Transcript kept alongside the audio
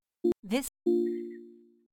This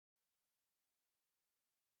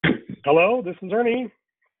Hello, this is Ernie.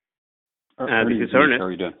 This is Ernest. How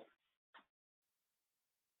are you doing?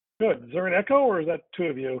 Good. Is there an echo, or is that two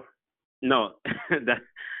of you? No, this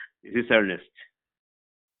is Ernest.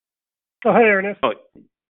 Oh, hey, Ernest. Oh,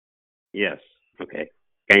 yes. Okay.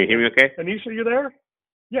 Can you hear me okay? Aneesh, are you there?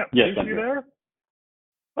 Yeah. Yes, Aneesh, I'm are you here. there?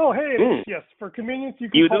 Oh, hey, Aneesh. Yes. For convenience, you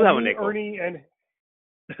can You call do have me an echo. Ernie, and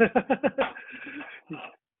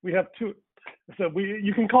we have two. So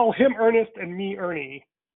you can call him Ernest and me Ernie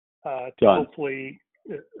to Done. hopefully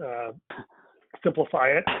simplify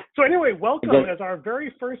it. So anyway, welcome as our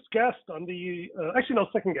very first guest on the,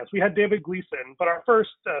 second guest. We had David Gleason, but our first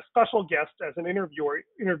special guest as an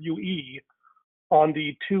interviewee on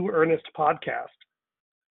the Two Earnest podcast.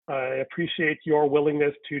 I appreciate your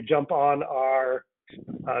willingness to jump on our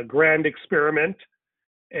grand experiment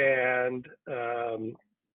and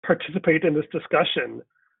participate in this discussion.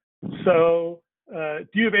 So do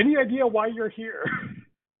you have any idea why you're here?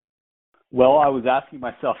 Well, I was asking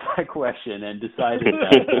myself that question and decided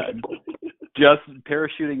that just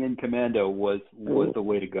parachuting in commando was the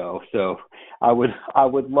way to go. So I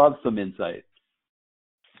would love some insight.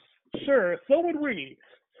 Sure, so would we.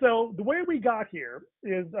 So the way we got here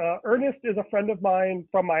is Ernest is a friend of mine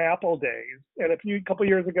from my Apple days, and a couple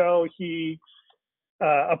years ago he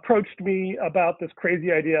approached me about this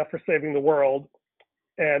crazy idea for saving the world,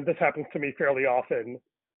 and this happens to me fairly often.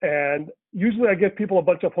 And usually I give people a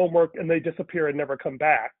bunch of homework and they disappear and never come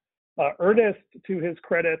back. Ernest, to his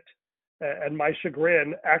credit and my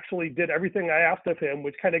chagrin, actually did everything I asked of him,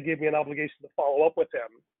 which kind of gave me an obligation to follow up with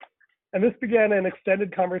him. And this began an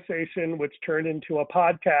extended conversation, which turned into a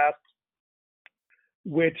podcast,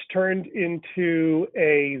 which turned into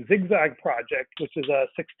a zigzag project, which is a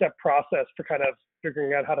 6-step process for kind of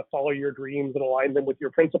figuring out how to follow your dreams and align them with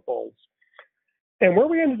your principles. And where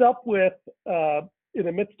we ended up with, in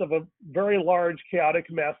the midst of a very large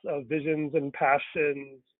chaotic mess of visions and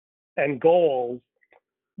passions and goals,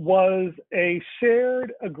 was a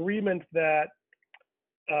shared agreement that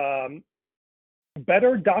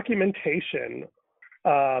better documentation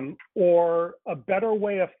or a better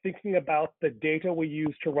way of thinking about the data we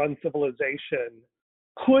use to run civilization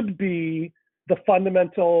could be the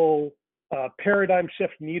fundamental paradigm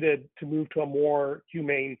shift needed to move to a more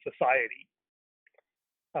humane society.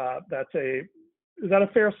 Is that a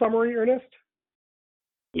fair summary, Ernest?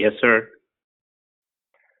 Yes, sir.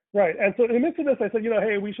 Right. And so in the midst of this, I said,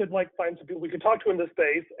 hey, we should find some people we can talk to in this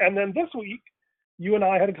space. And then this week, you and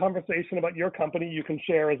I had a conversation about your company. You can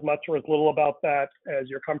share as much or as little about that as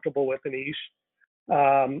you're comfortable with,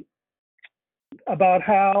 Aneesh, about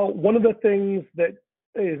how one of the things that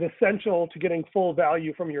is essential to getting full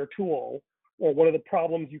value from your tool, or one of the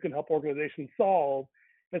problems you can help organizations solve,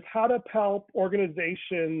 is how to help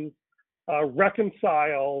organizations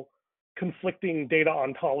reconcile conflicting data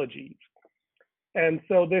ontologies. And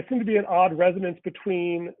so there seemed to be an odd resonance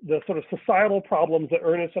between the sort of societal problems that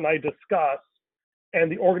Ernest and I discussed and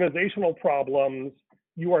the organizational problems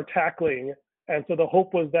you are tackling. And so the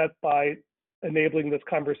hope was that by enabling this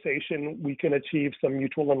conversation, we can achieve some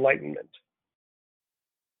mutual enlightenment.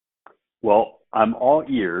 Well, I'm all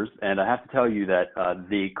ears, and I have to tell you that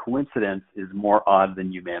the coincidence is more odd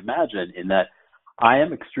than you may imagine, in that I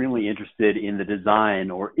am extremely interested in the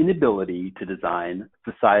design or inability to design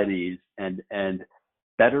societies and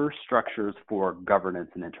better structures for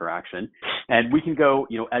governance and interaction. And we can go,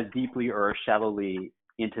 as deeply or as shallowly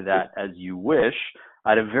into that as you wish.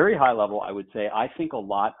 At a very high level, I would say I think a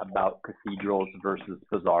lot about cathedrals versus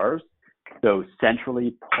bazaars. So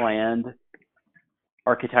centrally planned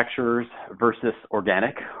architectures versus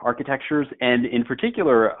organic architectures. And in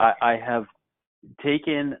particular, I have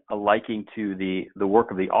taken a liking to the work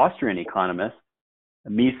of the Austrian economists,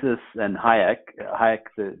 Mises and Hayek,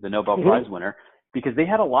 the Nobel Prize winner, because they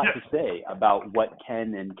had a lot to say about what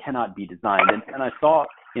can and cannot be designed. And I saw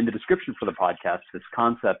in the description for the podcast this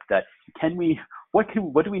concept that what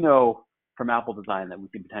do we know from Apple design that we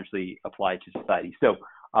can potentially apply to society? So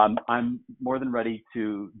I'm more than ready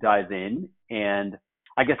to dive in, and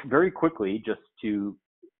I guess very quickly, just to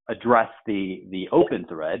address the open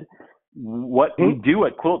thread, what we do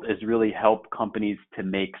at Quilt is really help companies to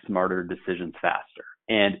make smarter decisions faster.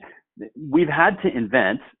 And we've had to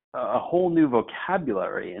invent a whole new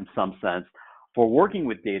vocabulary in some sense for working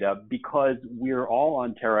with data, because we're all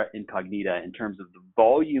on terra incognita in terms of the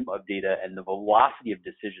volume of data and the velocity of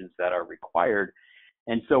decisions that are required.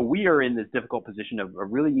 And so we are in this difficult position of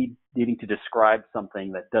really needing to describe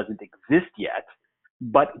something that doesn't exist yet.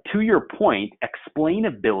 But to your point,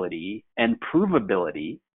 explainability and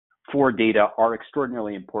provability for data are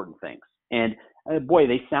extraordinarily important things. And boy,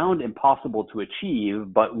 they sound impossible to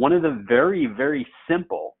achieve, but one of the very, very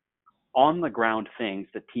simple on-the-ground things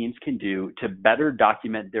that teams can do to better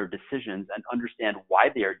document their decisions and understand why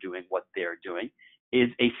they are doing what they are doing is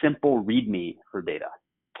a simple README for data.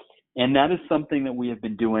 And that is something that we have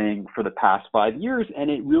been doing for the past 5 years, and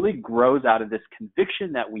it really grows out of this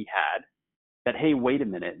conviction that we had that, hey, wait a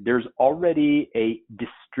minute, there's already a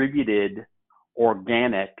distributed,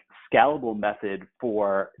 organic, scalable method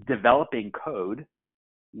for developing code.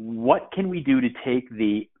 What can we do to take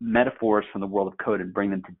the metaphors from the world of code and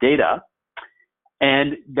bring them to data?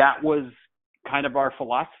 And that was kind of our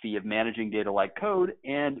philosophy of managing data like code.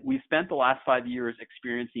 And we spent the last 5 years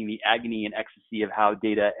experiencing the agony and ecstasy of how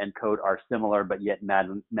data and code are similar, but yet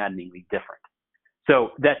maddeningly different.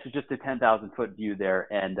 So that's just a 10,000-foot view there.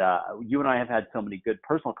 And you and I have had so many good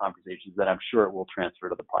personal conversations that I'm sure it will transfer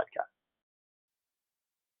to the podcast.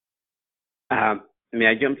 May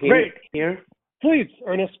I jump in Great. here? Please,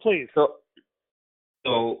 Ernest, please. So,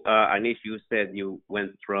 Aneesh, you said you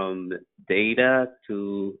went from data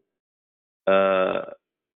to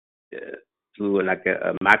like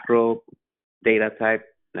a macro data type,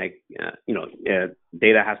 like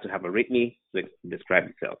data has to have a README to describe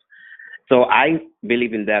itself. So I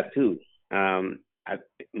believe in that too.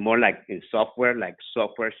 More like in software, like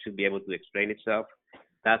software should be able to explain itself.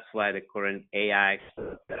 That's why the current AI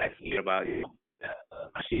that I hear about,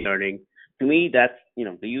 machine learning, to me, that's,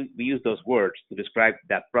 we use those words to describe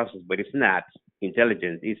that process, but it's not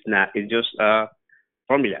intelligence. It's just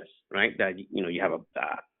formulas, right? That, you have a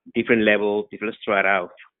different level, different strata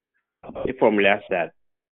of the formulas that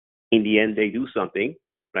in the end they do something,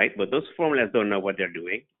 right? But those formulas don't know what they're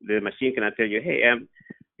doing. The machine cannot tell you, hey,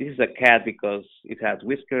 this is a cat because it has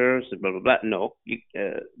whiskers, blah, blah, blah. No,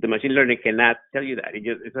 the machine learning cannot tell you that.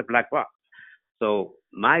 It's a black box. So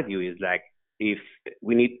my view is like, if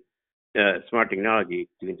we need smart technology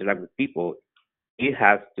to interact with people, it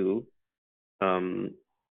has to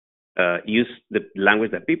use the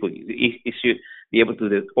language that people use. It should be able to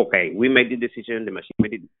do, okay, we made the decision, the machine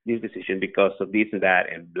made this decision because of this and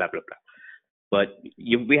that and blah, blah, blah. But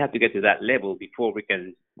we have to get to that level before we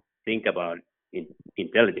can think about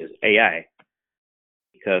intelligence, AI.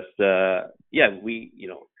 Because, the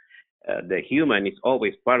human is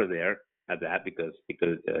always part of that because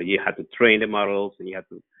you have to train the models and you have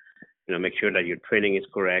to make sure that your training is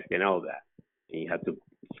correct and all of that. And you have to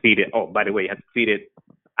feed it. Oh, by the way, you have to feed it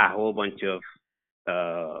a whole bunch of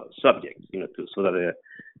subjects, so that the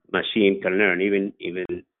machine can learn. Even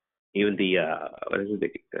the what is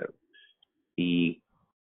it?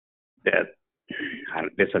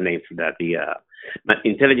 There's a name for that. The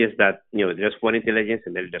intelligence that there's one intelligence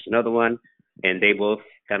and then there's another one, and they both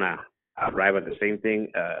kind of arrive at the same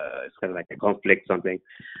thing. It's kind of like a conflict, something.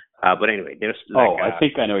 But anyway, there's like I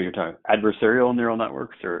think I know what you're talking about. Adversarial neural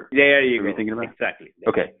networks, or there you go. Thinking about? Exactly.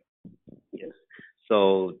 Okay. Yes.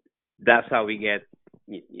 So that's how we get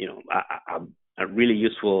a really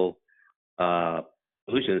useful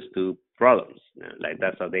solutions to problems. Like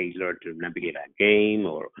that's how they learn to navigate a game,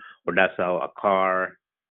 or that's how a car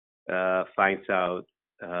finds out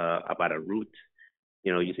about a route,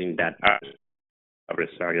 using that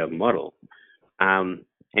adversarial model. And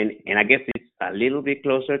I guess it's a little bit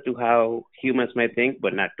closer to how humans might think,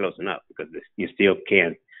 but not close enough, because you still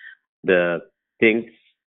can't. The things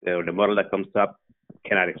or the model that comes up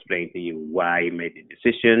cannot explain to you why you made the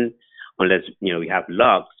decision, unless we have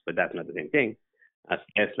logs, but that's not the same thing. As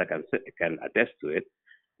Tesla can attest to it,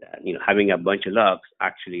 having a bunch of logs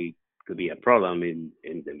actually could be a problem in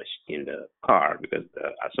the car, because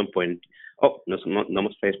at some point, no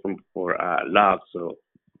more space for logs, so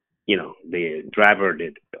the driver,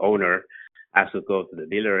 the owner, has to go to the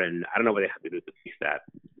dealer, and I don't know what they have to do to fix that,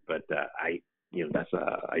 but that's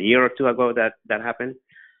a year or two ago that happened.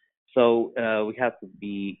 So we have to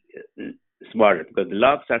be smarter, because the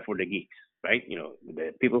logs are for the geeks, right?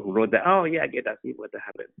 The people who wrote that, oh yeah, I get that, see what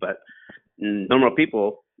happened. But normal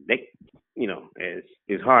people, they,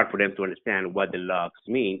 it's hard for them to understand what the logs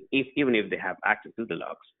mean, even if they have access to the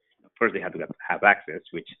logs. First, they have to have access,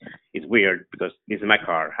 which is weird, because this is my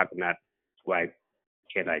car. Why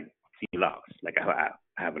can't I see the logs? Like I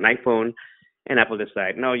have an iPhone, and Apple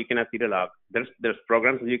decide, no, you cannot see the logs. There's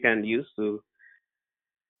programs that you can use to.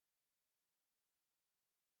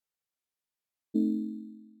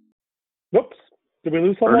 Whoops. Did we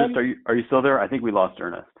lose someone? Ernest, are you still there? I think we lost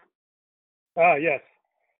Ernest. Yes.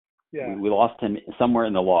 Yeah. We lost him somewhere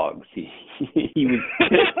in the logs. He was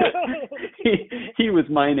he was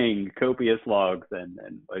mining copious logs and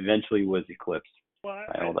eventually was eclipsed. Well,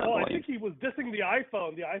 I think he was dissing the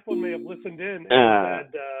iPhone. The iPhone may have listened in and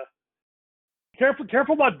said,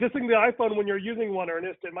 careful about dissing the iPhone when you're using one,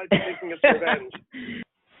 Ernest. It might be taking its revenge.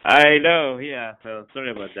 I know, yeah. So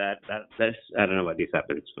sorry about that. That's I don't know what this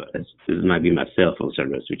happens, but this might be my cell phone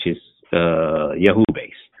service, which is Yahoo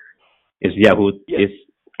based. It's Yahoo. Yes. It's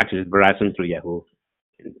actually Verizon through Yahoo.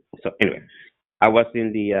 So anyway, I was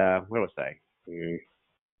in the where was I? You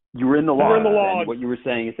were in the You were in log. the log. And what you were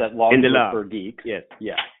saying is that logs In the were log. for geeks. Yes,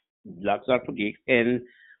 Yeah. logs are for geeks, and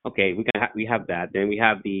okay, we have that. Then we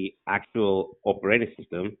have the actual operating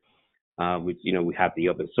system, which we have the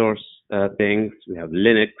open source things. We have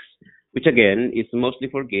Linux, which again is mostly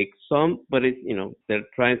for geeks. Some, but it's they're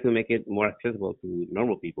trying to make it more accessible to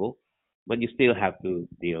normal people. But you still have to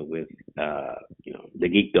deal with the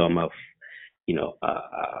geekdom of you know uh,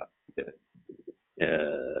 uh,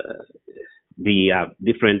 uh, the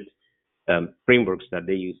different frameworks that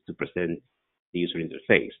they use to present the user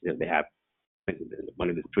interface. They have one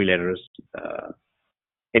of the three letters.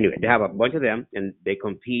 Anyway, they have a bunch of them, and they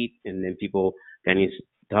compete, and then people can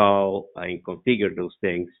install and configure those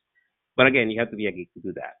things. But again, you have to be a geek to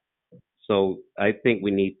do that. So I think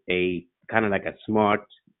we need a kind of like a smart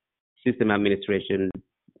system administration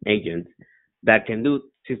agent that can do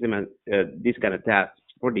this kind of tasks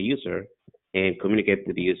for the user and communicate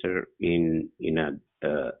to the user in a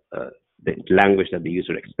the language that the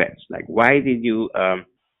user expects. Like, why did you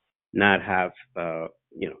not have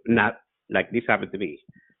not like this happened to me?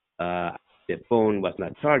 Uh, the phone was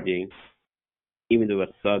not charging, even though it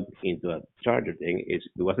was plugged into a charger thing. It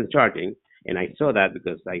wasn't charging, and I saw that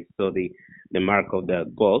because I saw the mark of the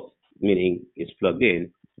volt, meaning it's plugged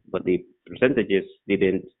in, but the percentages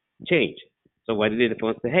didn't change. So why did the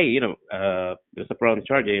phone say, hey, there's a problem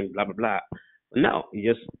charging, blah blah blah? No, it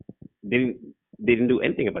just didn't didn't do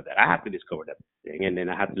anything about that. I had to discover that thing, and then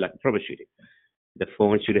I had to like troubleshoot it. The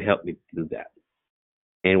phone should have helped me do that.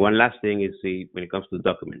 And one last thing is when it comes to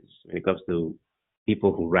documents, when it comes to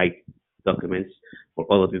people who write documents for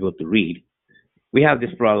other people to read, we have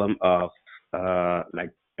this problem of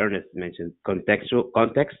like Ernest mentioned, contextual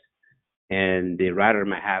context, and the writer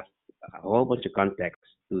might have a whole bunch of context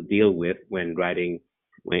to deal with when writing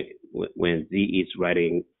when when Z is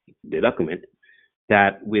writing the document.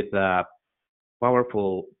 That with a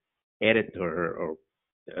powerful editor or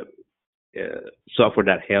uh, software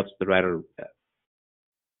that helps the writer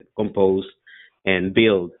compose and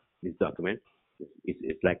build this document.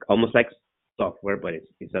 It's like almost like software, but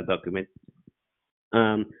it's a document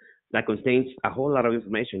um, that contains a whole lot of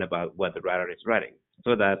information about what the writer is writing,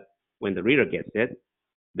 so that when the reader gets it,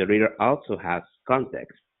 the reader also has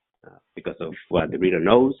context because of what the reader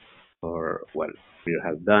knows, or what the reader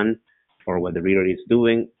has done, or what the reader is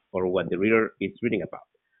doing, or what the reader is reading about.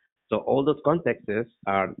 So all those contexts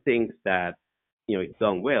are things that, if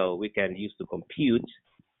done well, we can use to compute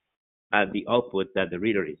the output that the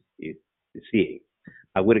reader is seeing.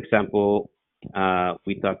 A good example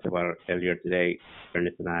we talked about earlier today,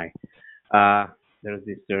 Ernest and I. There's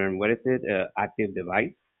this term, what is it? Active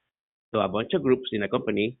device. So a bunch of groups in a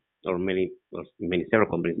company, or many several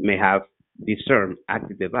companies, may have this term,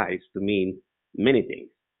 active device, to mean many things.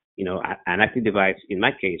 An active device. In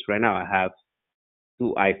my case, right now, I have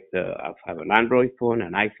I have an Android phone,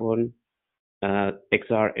 an iPhone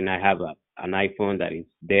XR, and I have an iPhone that is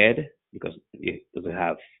dead because it doesn't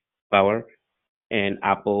have power, and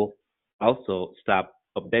Apple also stopped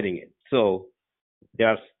updating it. So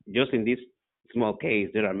there's just in this small case,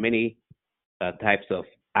 there are many types of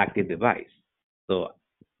active device. So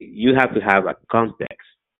you have to have a context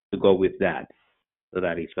to go with that, so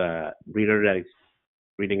that if a reader that is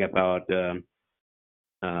reading about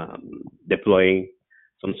deploying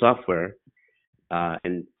some software,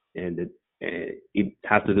 and it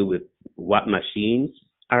has to do with what machines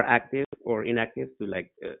are active or inactive to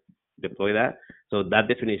like deploy that. So that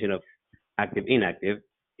definition of active inactive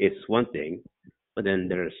is one thing, but then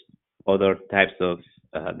there's other types of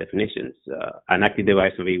definitions. An active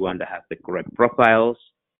device will be one that has the correct profiles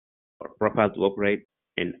or profile to operate,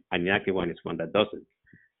 and an inactive one is one that doesn't.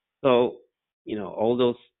 So all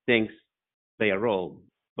those things play a role,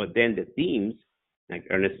 but then the teams, like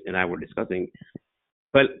Ernest and I were discussing,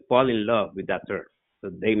 fall in love with that term. So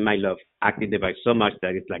they might love active device so much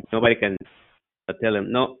that it's like nobody can tell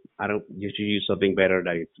them, no, I don't. You should use something better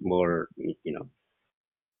that is more,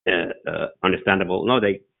 understandable. No,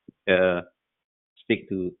 they stick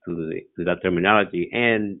to that terminology,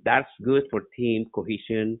 and that's good for team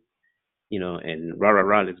cohesion, and rah rah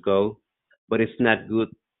rah, let's go. But it's not good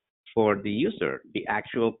for the user, the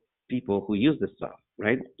actual people who use the stuff,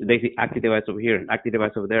 right? They see active device over here and active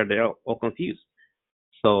device over there. They're all confused.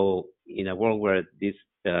 So in a world where this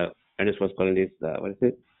Ernest was calling this what is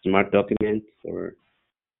it? Smart documents or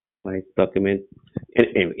right? Document,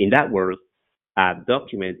 and in that world, a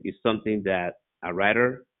document is something that a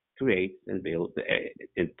writer creates and builds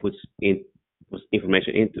and puts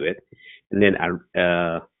information into it, and then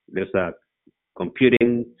there's a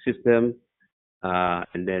computing system,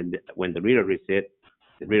 and then when the reader reads it,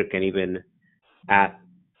 the reader can even add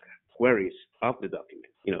queries of the document.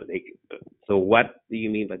 So what do you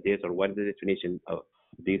mean by this, or what is the definition of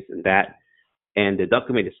this and that? And the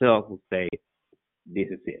document itself will say, this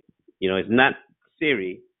is it. It's not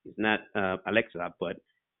Siri, it's not Alexa, but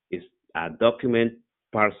it's a document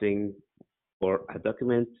parsing, or a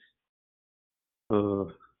document uh,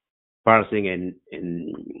 parsing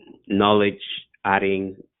and knowledge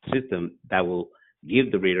adding system that will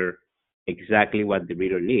give the reader exactly what the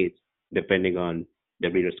reader needs, depending on the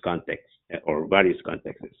reader's context, or various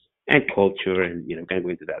contexts and culture, and kind of go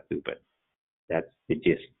into that too. But that's the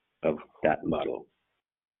gist of that model.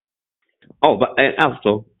 Oh, but and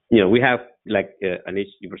also, we have, like, Anish,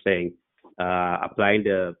 you were saying, applying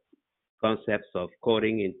the concepts of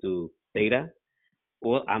coding into data.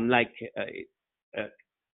 Well, I'm like, uh,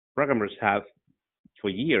 programmers have for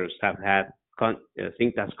years have had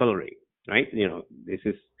syntax coloring, right?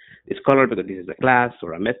 This color because this is a class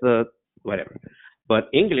or a method, whatever. But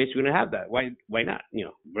English, we don't have that. Why not?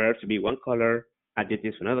 Verbs to be one color,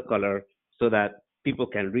 adjectives another color, so that people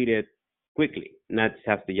can read it quickly, not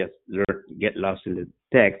have to just get lost in the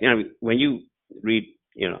text. When you read,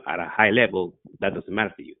 at a high level, that doesn't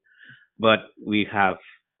matter to you. But we have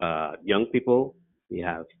young people, we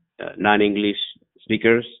have non-English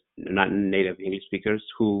speakers, non-native English speakers,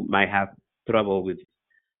 who might have trouble with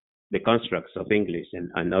the constructs of English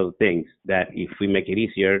and other things, that if we make it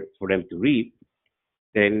easier for them to read,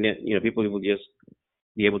 then people will just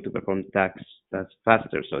be able to perform tasks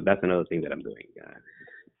faster. So that's another thing that I'm doing.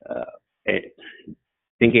 Eh,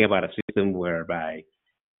 Thinking about a system whereby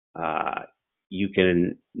you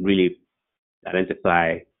can really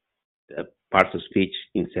identify the parts of speech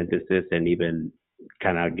in sentences, and even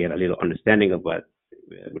kind of get a little understanding of what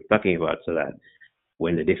we're talking about, so that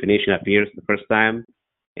when the definition appears the first time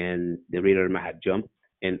and the reader might have jumped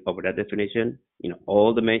in over that definition,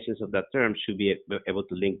 all the mentions of that term should be able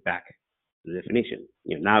to link back to the definition.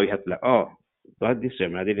 Now you have to, like, oh, got this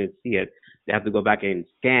term, I didn't see it. They have to go back and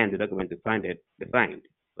scan the document to find it defined.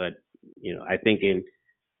 But I think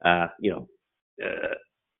uh,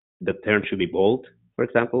 the term should be bold, for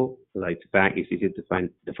example. Like, fact is easy to find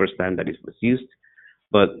the first time that it was used.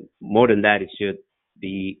 But more than that, it should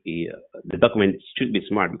be the document should be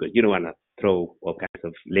smart, because you don't want to throw all kinds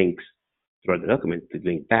of links throughout the document to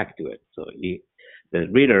link back to it. So the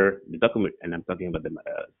reader, the document, and I'm talking about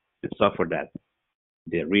the software that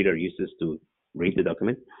the reader uses to read the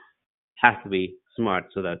document, has to be smart,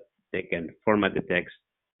 so that they can format the text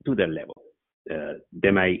to their level.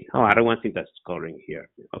 They might, oh, I don't want syntax coloring here.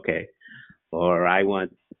 Okay. Or I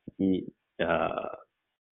want uh,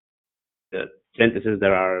 the sentences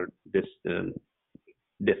that are this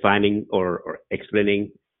defining or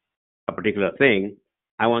explaining a particular thing.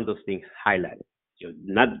 I want those things highlighted.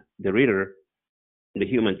 Not the reader, the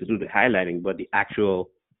human, to do the highlighting, but the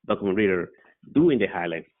actual document reader doing the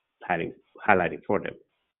highlighting for them.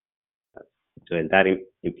 So, and that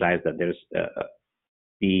implies that there's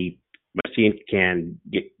the machine can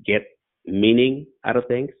get meaning out of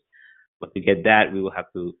things, but to get that, we will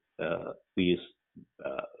have to we use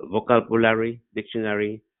vocabulary,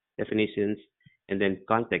 dictionary definitions, and then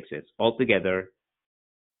contexts all together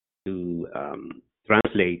to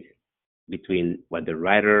translate between what the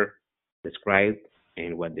writer described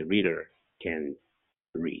and what the reader can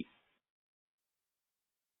read.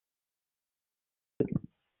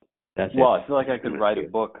 That's Well, it. I feel like I could write a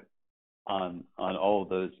book on all of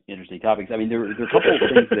those interesting topics. I mean, there are a couple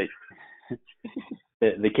of things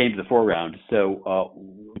that came to the foreground. So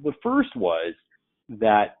the first was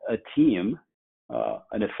that a team,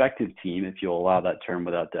 an effective team, if you'll allow that term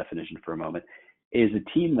without definition for a moment, is a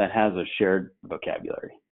team that has a shared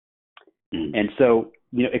vocabulary. Mm. And so,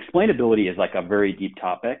 explainability is like a very deep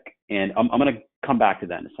topic, and I'm going to come back to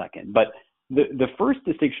that in a second. But the first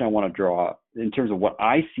distinction I want to draw in terms of what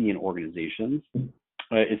I see in organizations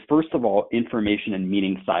is, first of all, information and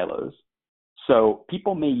meaning silos. So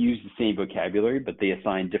people may use the same vocabulary, but they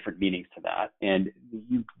assign different meanings to that. And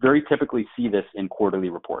you very typically see this in quarterly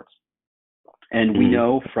reports. And we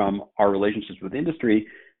know from our relationships with industry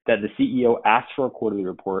that the CEO asks for a quarterly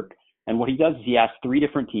report. And what he does is he asks 3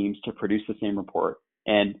 different teams to produce the same report.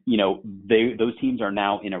 And, those teams are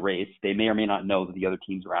now in a race. They may or may not know that the other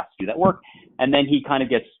teams are asked to do that work. And then he kind of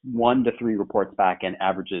gets 1 to 3 reports back and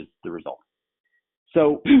averages the results.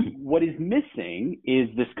 So what is missing is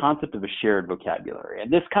this concept of a shared vocabulary.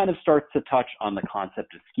 And this kind of starts to touch on the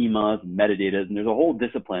concept of schemas, metadata, and there's a whole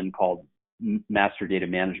discipline called master data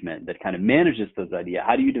management that kind of manages those ideas.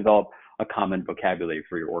 How do you develop a common vocabulary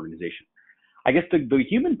for your organization? I guess the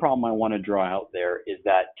human problem I want to draw out there is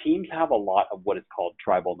that teams have a lot of what is called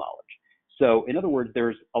tribal knowledge. So in other words,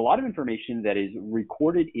 there's a lot of information that is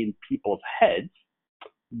recorded in people's heads,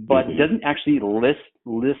 but doesn't actually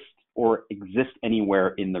list or exist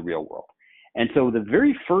anywhere in the real world. And so the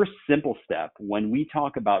very first simple step when we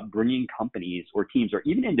talk about bringing companies or teams or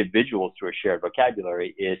even individuals to a shared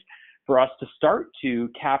vocabulary is for us to start to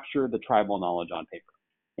capture the tribal knowledge on paper.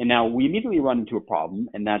 And now we immediately run into a problem,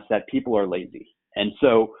 and that's that people are lazy. And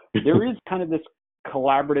so there is kind of this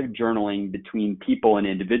collaborative journaling between people and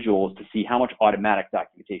individuals to see how much automatic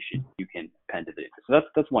documentation you can append to the data. So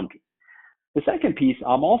that's one piece. The second piece,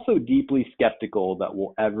 I'm also deeply skeptical that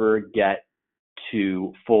we'll ever get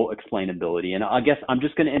to full explainability. And I guess I'm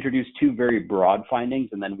just going to introduce two very broad findings,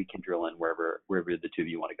 and then we can drill in wherever the two of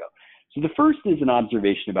you want to go. So the first is an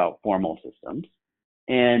observation about formal systems.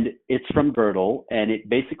 And it's from Gödel, and it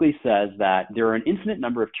basically says that there are an infinite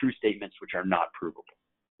number of true statements which are not provable.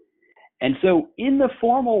 And so in the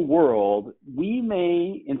formal world, we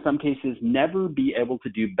may, in some cases, never be able to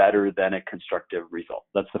do better than a constructive result.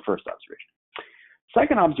 That's the first observation.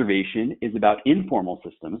 Second observation is about informal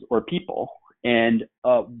systems or people. And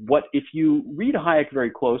if you read Hayek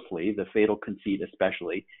very closely, the fatal conceit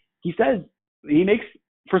especially, he makes,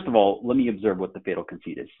 first of all, let me observe what the fatal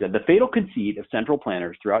conceit is. He said, the fatal conceit of central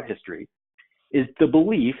planners throughout history is the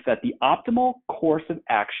belief that the optimal course of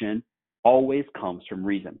action always comes from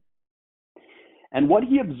reason. And what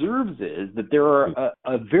he observes is that there are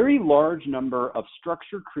a very large number of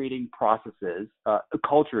structure-creating processes,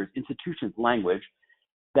 cultures, institutions, language,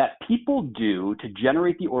 that people do to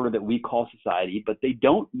generate the order that we call society, but they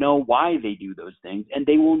don't know why they do those things, and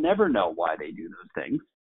they will never know why they do those things.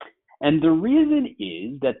 And the reason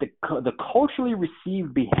is that the culturally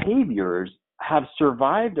received behaviors have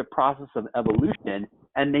survived a process of evolution,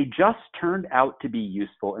 and they just turned out to be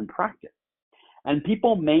useful in practice. And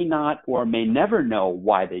people may not or may never know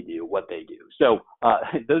why they do what they do. So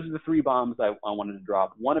those are the three bombs I wanted to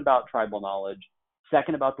drop. One about tribal knowledge,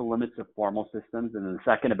 second about the limits of formal systems, and then the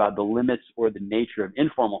second about the limits or the nature of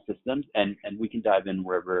informal systems. And we can dive in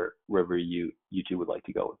wherever you two would like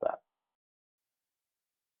to go with that.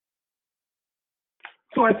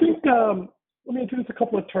 So I think, let me introduce a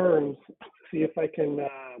couple of terms, see if I can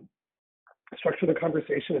structure the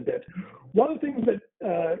conversation a bit. One of the things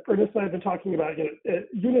that Ernest and I have been talking about,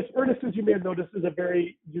 Ernest, as you may have noticed, is a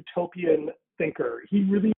very utopian thinker. He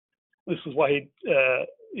really, this is why he,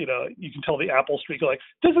 you can tell the Apple streak, like,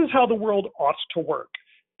 this is how the world ought to work,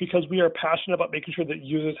 because we are passionate about making sure that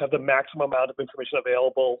users have the maximum amount of information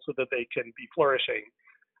available so that they can be flourishing.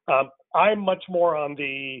 I'm much more on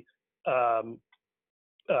the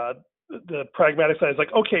pragmatic side. Is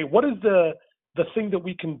like, okay, what is the thing that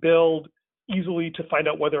we can build easily to find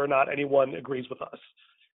out whether or not anyone agrees with us?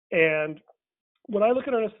 And when I look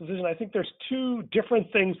at Ernest's decision, I think there's two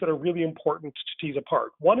different things that are really important to tease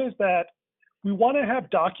apart. One is that we want to have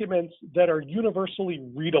documents that are universally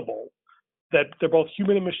readable, that they're both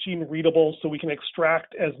human and machine readable, so we can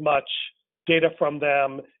extract as much data from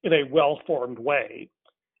them in a well-formed way.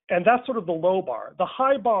 And that's sort of the low bar. The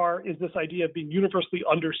high bar is this idea of being universally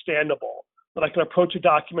understandable, that I can approach a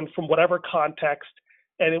document from whatever context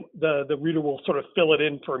and the reader will sort of fill it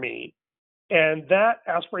in for me. And that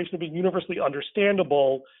aspiration of being universally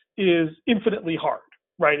understandable is infinitely hard,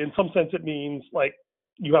 right? In some sense, it means like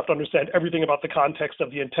you have to understand everything about the context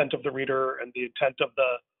of the intent of the reader and the intent of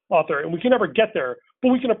the author. And we can never get there, but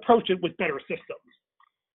we can approach it with better systems.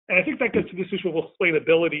 And I think that gets to this issue of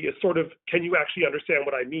explainability is sort of, can you actually understand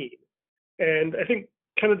what I mean? And I think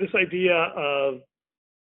kind of this idea of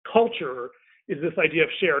culture is this idea of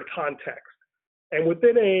shared context. And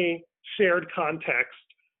within a shared context,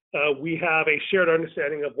 we have a shared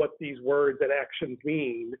understanding of what these words and actions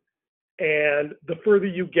mean. And the further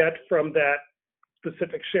you get from that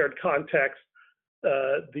specific shared context,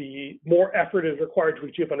 the more effort is required to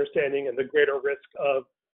achieve understanding and the greater risk of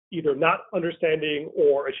either not understanding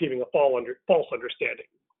or achieving a false understanding.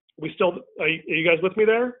 Are you guys with me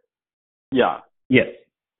there? Yeah. Yes.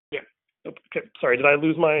 Yeah. Okay. Sorry, did I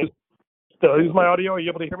lose my audio? Are you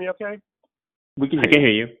able to hear me okay? I can hear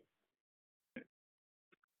you.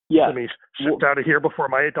 Yeah. Let me shift out of here before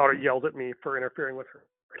my daughter yells at me for interfering with her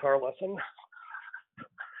guitar lesson.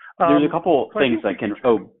 There's a couple things I can.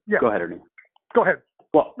 Yeah. Go ahead, Ernie. Go ahead.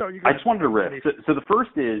 Well, no, I just wanted to riff. So the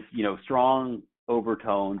first is, strong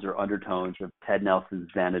overtones or undertones of Ted Nelson's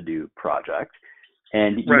Xanadu project.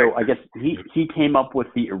 And, I guess he came up with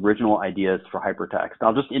the original ideas for hypertext.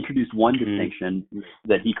 I'll just introduce one distinction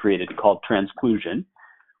that he created called transclusion,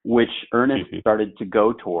 which Ernest started to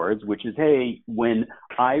go towards, which is, hey, when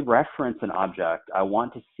I reference an object, I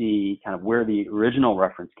want to see kind of where the original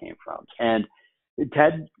reference came from. And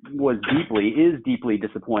Ted is deeply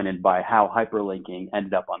disappointed by how hyperlinking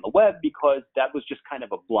ended up on the web, because that was just kind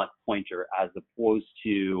of a blunt pointer as opposed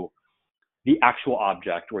to the actual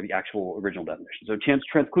object or the actual original definition. So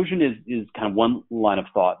transclusion is kind of one line of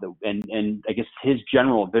thought, and I guess his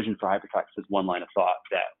general vision for hypertext is one line of thought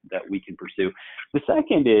that we can pursue. The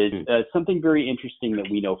second is something very interesting that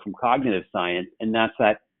we know from cognitive science, and that's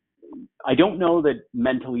that I don't know that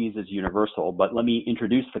mentalese is universal, but let me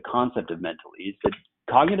introduce the concept of mentalese. That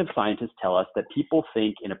cognitive scientists tell us that people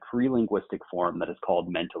think in a pre-linguistic form that is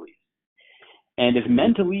called mentalese. And if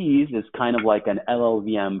mentalese is kind of like an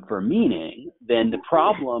LLVM for meaning, then the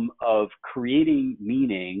problem of creating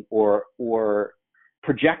meaning or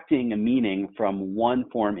projecting a meaning from one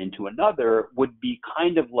form into another would be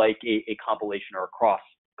kind of like a compilation or a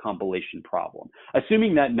cross-compilation problem.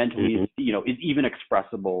 Assuming that mentalese, is even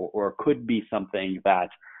expressible or could be something that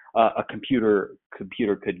a computer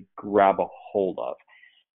could grab a hold of.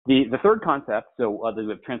 The third concept, so we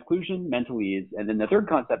have transclusion, mentalese, and then the third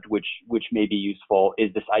concept, which may be useful,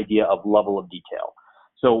 is this idea of level of detail.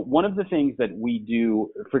 So one of the things that we do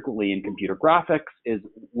frequently in computer graphics is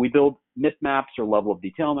we build myth maps or level of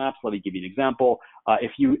detail maps. Let me give you an example.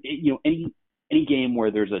 If any game where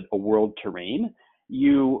there's a world terrain,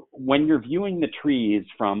 when you're viewing the trees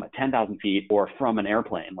from 10,000 feet or from an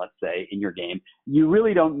airplane, let's say, in your game, you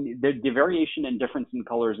really don't, the variation and difference in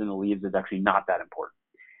colors in the leaves is actually not that important.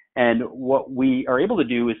 And what we are able to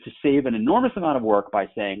do is to save an enormous amount of work by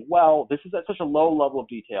saying, well, this is at such a low level of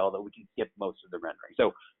detail that we can skip most of the rendering.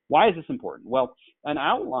 So why is this important? Well, an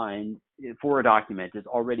outline for a document is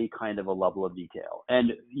already kind of a level of detail.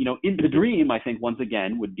 And, in the dream, I think, once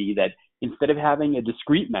again, would be that instead of having a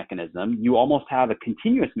discrete mechanism, you almost have a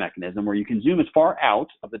continuous mechanism where you can zoom as far out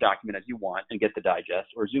of the document as you want and get the digest,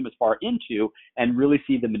 or zoom as far into and really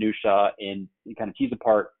see the minutia and kind of tease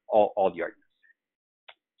apart all the arguments.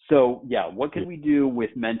 So, what can we do with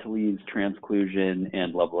mentalese, transclusion,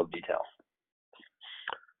 and level of detail?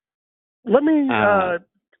 Let me,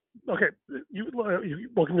 okay, you're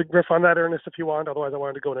welcome to riff on that, Ernest, if you want. Otherwise, I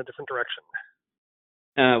wanted to go in a different direction.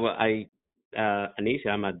 Aneesh,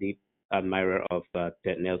 I'm a deep admirer of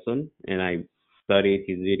Ted Nelson, and I studied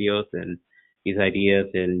his videos and his ideas,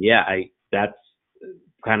 and that's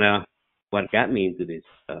kind of what got me into this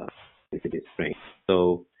frame.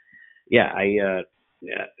 So,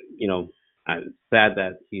 I'm sad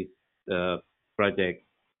that his project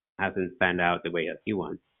hasn't panned out the way that he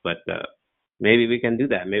wants, but maybe we can do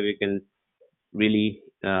that. Maybe we can really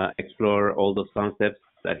explore all those concepts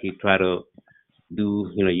that he tried to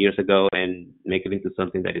do, years ago, and make it into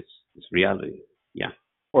something that is reality. Yeah.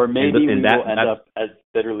 Or maybe we will end up as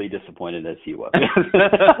bitterly disappointed as he was.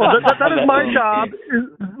 Well, that is my job.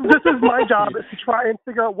 This is my job, is to try and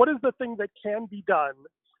figure out what is the thing that can be done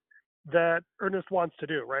that Ernest wants to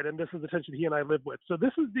do, right? And this is the tension he and I live with. So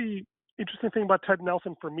this is the interesting thing about Ted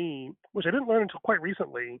Nelson for me, which I didn't learn until quite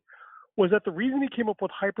recently, was that the reason he came up with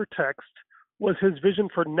hypertext was his vision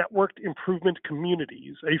for networked improvement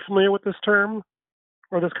communities. Are you familiar with this term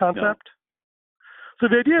or this concept? No. So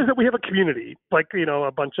the idea is that we have a community, like,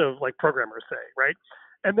 a bunch of programmers say, right?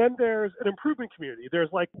 And then there's an improvement community. There's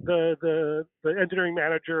like the engineering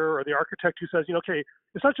manager or the architect who says, okay,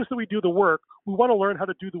 it's not just that we do the work, we want to learn how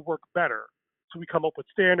to do the work better. So we come up with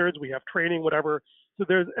standards, we have training, whatever. So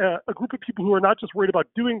there's a group of people who are not just worried about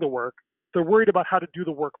doing the work, they're worried about how to do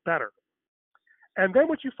the work better. And then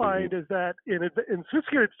what you find is that in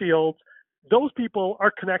sophisticated fields, those people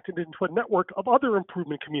are connected into a network of other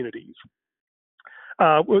improvement communities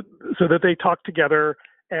so that they talk together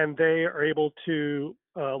and they are able to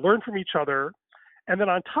learn from each other. And then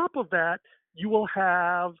on top of that, you will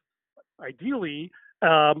have, ideally,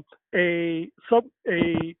 a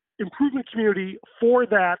improvement community for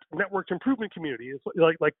that networked improvement community. It's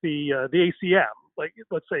like the ACM,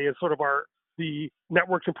 let's say, is sort of the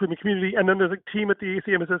networked improvement community. And then there's a team at the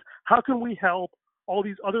ACM that says, how can we help all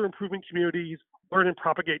these other improvement communities learn and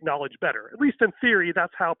propagate knowledge better? At least in theory,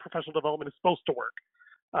 that's how professional development is supposed to work.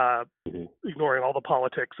 Ignoring all the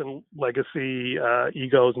politics and legacy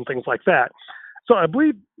egos and things like that. So I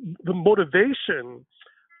believe the motivation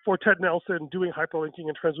for Ted Nelson doing hyperlinking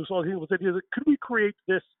and transversal was the idea that could we create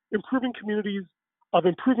this improving communities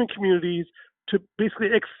to basically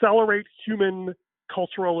accelerate human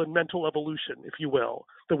cultural and mental evolution, if you will,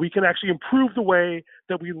 that we can actually improve the way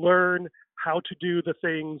that we learn how to do the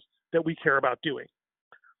things that we care about doing.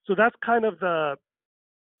 So that's kind of the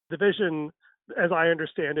vision, as I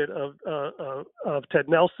understand it, of Ted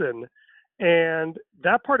Nelson. And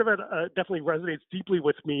that part of it definitely resonates deeply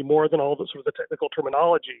with me more than all the sort of the technical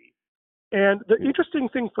terminology. And the interesting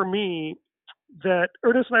thing for me that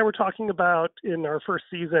Ernest and I were talking about in our first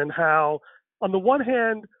season, how on the one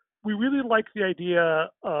hand, we really like the idea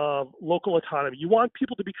of local autonomy. You want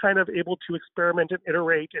people to be kind of able to experiment and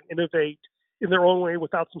iterate and innovate in their own way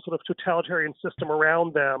without some sort of totalitarian system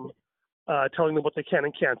around them telling them what they can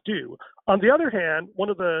and can't do. On the other hand, one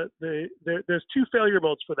of there's two failure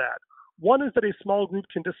modes for that. One is that a small group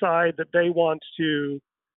can decide that they want to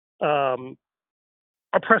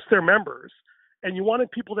oppress their members. And you wanted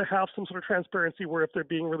people to have some sort of transparency where if they're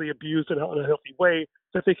being really abused in a healthy way,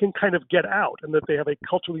 that they can kind of get out and that they have a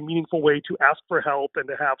culturally meaningful way to ask for help and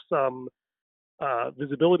to have some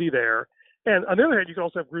visibility there. And on the other hand, you can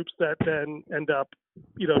also have groups that then end up,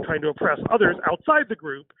 trying to oppress others outside the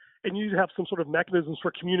group. And you have some sort of mechanisms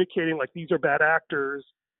for communicating like these are bad actors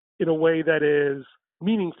in a way that is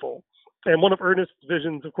meaningful. And one of Ernest's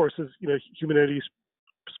visions, of course, is, humanity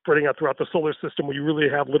spreading out throughout the solar system where you really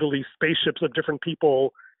have literally spaceships of different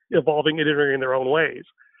people evolving and iterating in their own ways.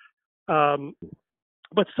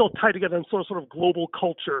 But still tied together in sort of global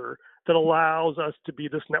culture that allows us to be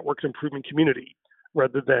this networked improvement community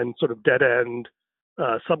rather than sort of dead-end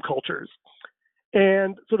subcultures.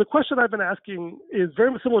 And so the question I've been asking is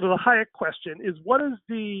very similar to the Hayek question, is what is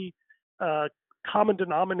the common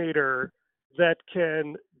denominator that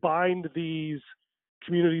can bind these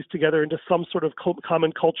communities together into some sort of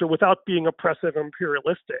common culture without being oppressive or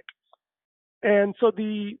imperialistic? And so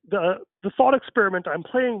the thought experiment I'm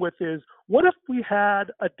playing with is, what if we had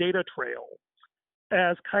a data trail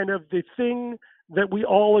as kind of the thing that we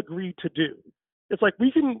all agree to do? It's like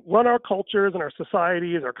we can run our cultures and our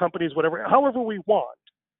societies, our companies, whatever, however we want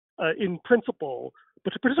in principle.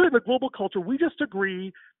 But particularly in the global culture, we just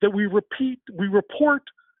agree that we report,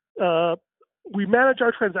 we manage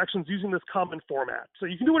our transactions using this common format. So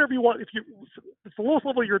you can do whatever you want. If it's the lowest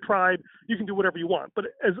level of your tribe, you can do whatever you want. But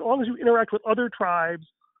as long as you interact with other tribes,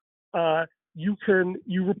 you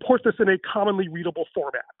report this in a commonly readable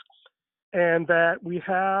format. And that we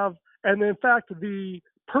have, and in fact, the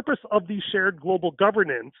purpose of the shared global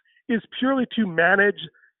governance is purely to manage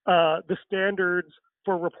the standards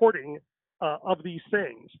for reporting of these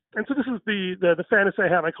things. And so this is the fantasy I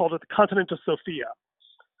have. I called it the continent of Sophia.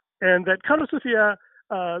 And that continent of Sophia,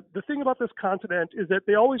 the thing about this continent is that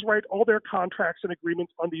they always write all their contracts and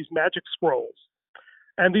agreements on these magic scrolls.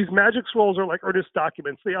 And these magic scrolls are like Earnest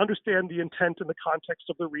documents. They understand the intent and the context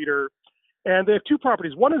of the reader. And they have two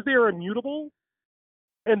properties. One is they are immutable,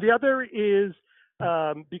 and the other is,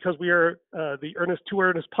 because we are the Earnest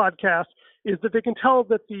podcast, is that they can tell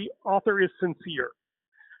that the author is sincere,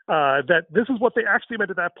 that this is what they actually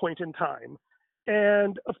meant at that point in time.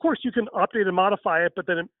 And of course, you can update and modify it, but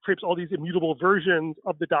then it creates all these immutable versions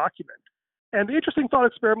of the document. And the interesting thought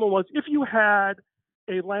experiment was, if you had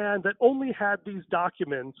a land that only had these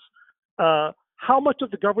documents, how much of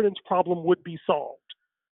the governance problem would be solved?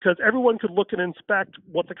 Because everyone could look and inspect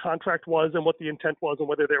what the contract was and what the intent was and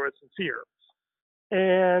whether they were sincere.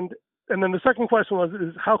 And then the second question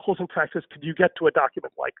is how close in practice could you get to a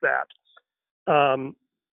document like that?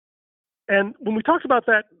 And when we talked about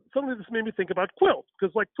that, suddenly this made me think about Quilt,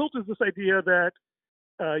 because like Quilt is this idea that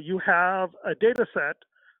you have a data set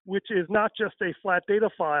which is not just a flat data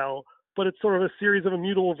file, but it's sort of a series of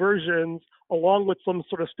immutable versions along with some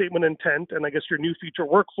sort of statement intent and I guess your new feature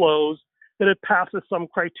workflows that it passes some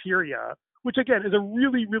criteria, which again is a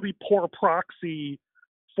really, really poor proxy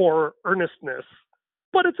for earnestness.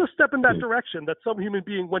 But it's a step in that direction, that some human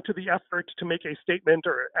being went to the effort to make a statement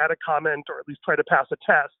or add a comment or at least try to pass a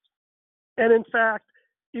test. And in fact,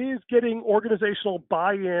 is getting organizational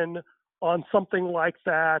buy-in on something like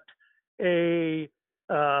that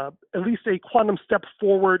at least a quantum step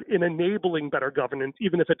forward in enabling better governance,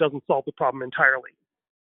 even if it doesn't solve the problem entirely?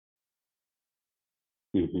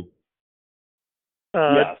 Mm-hmm.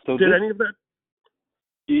 So did any of that?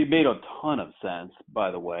 It made a ton of sense, by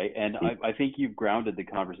the way, and I think you've grounded the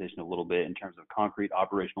conversation a little bit in terms of concrete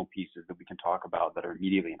operational pieces that we can talk about that are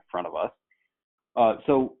immediately in front of us.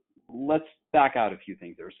 So let's back out a few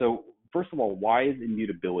things there. So first of all, why is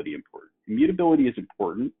immutability important? Immutability is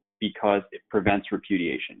important because it prevents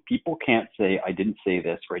repudiation. People can't say, I didn't say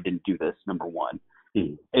this or I didn't do this, number one.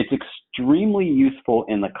 It's extremely useful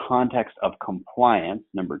in the context of compliance,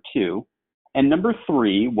 number two. And number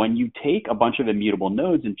three, when you take a bunch of immutable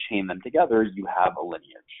nodes and chain them together, you have a lineage.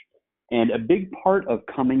 And a big part of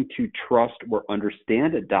coming to trust or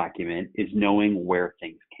understand a document is knowing where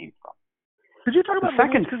things came from. Did you talk The about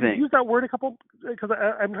second lineage? thing, You used that word a couple, because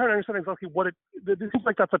I'm trying to understand exactly what it seems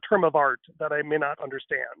like that's a term of art that I may not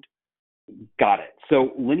understand. got it.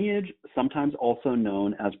 So lineage, sometimes also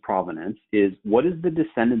known as provenance, is what is the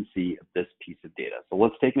descendancy of this piece of data. So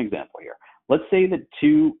let's take an example here. Let's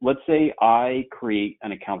say I create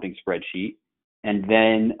an accounting spreadsheet, and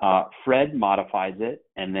then Fred modifies it,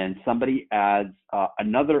 and then somebody adds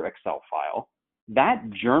another Excel file. That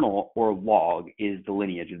journal or log is the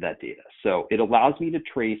lineage of that data. So it allows me to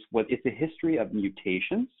trace it's a history of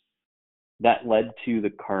mutations that led to the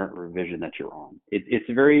current revision that you're on. It's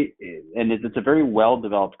a very well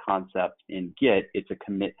developed concept in Git. It's a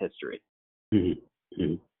commit history. Mm-hmm.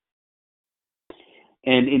 Mm-hmm.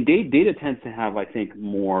 And in data tends to have, I think,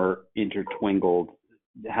 more intertwingled,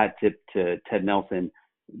 hat tip to Ted Nelson,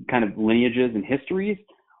 kind of lineages and histories.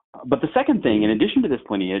 But the second thing, in addition to this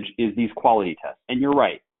lineage, is these quality tests. And you're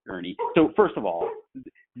right, Ernie. So first of all,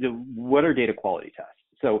 what are data quality tests?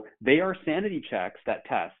 So they are sanity checks that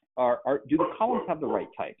test, do the columns have the right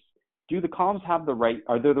types? Do the columns have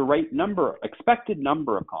are there the right expected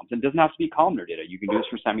number of columns? And it doesn't have to be columnar data. You can do this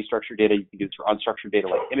for semi-structured data. You can do this for unstructured data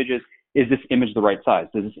like images. Is this image the right size?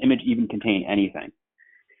 Does this image even contain anything?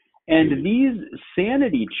 And these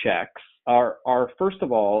sanity checks are first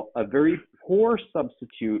of all, a very poor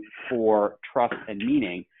substitute for trust and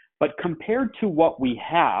meaning. But compared to what we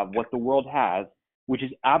have, what the world has, which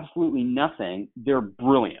is absolutely nothing, they're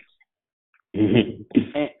brilliant.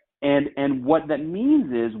 And what that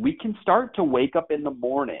means is we can start to wake up in the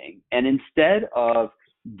morning, and instead of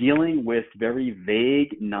dealing with very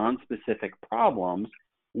vague, non-specific problems,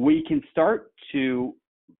 we can start to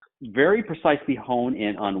very precisely hone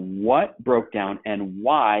in on what broke down and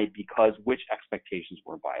why, because which expectations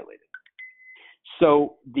were violated.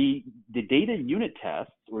 So the data unit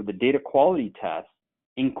tests or the data quality tests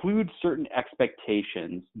include certain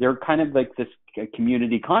expectations. They're kind of like this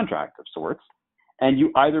community contract of sorts, and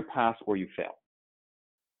you either pass or you fail.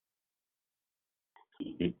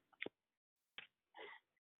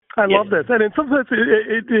 I love this. And in some sense,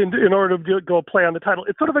 in order to go play on the title,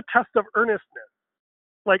 it's sort of a test of earnestness.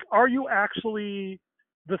 Like, are you actually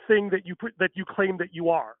the thing that you claim that you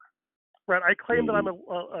are? Right? I claim that I'm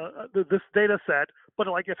this data set, but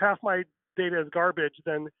like if half my data is garbage,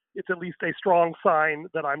 then it's at least a strong sign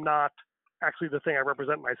that I'm not actually the thing I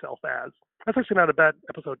represent myself as. That's actually not a bad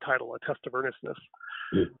episode title, A Test of Earnestness.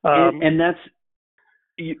 And that's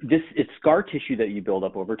it's scar tissue that you build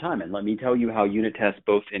up over time. And let me tell you how unit tests,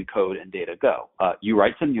 both in code and data, go. You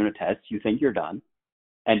write some unit tests, you think you're done,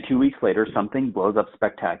 and 2 weeks later, something blows up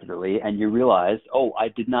spectacularly, and you realize, oh, I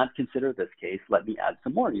did not consider this case. Let me add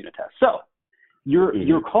some more unit tests. So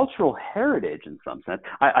your cultural heritage, in some sense,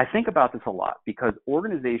 I think about this a lot because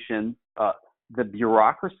organizations, the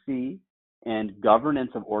bureaucracy and governance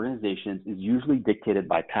of organizations is usually dictated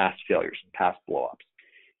by past failures, past blowups.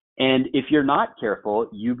 And if you're not careful,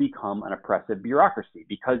 you become an oppressive bureaucracy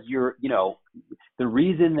because the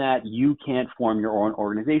reason that you can't form your own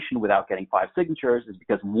organization without getting 5 signatures is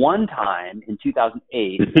because one time in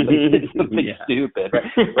 2008, somebody did something stupid,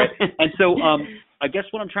 right? And so I guess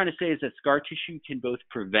what I'm trying to say is that scar tissue can both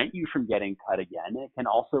prevent you from getting cut again, and it can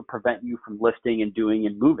also prevent you from lifting and doing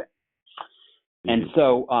and moving. And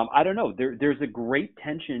so I don't know, there's a great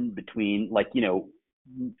tension between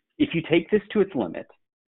if you take this to its limit,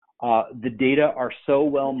 the data are so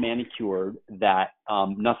well manicured that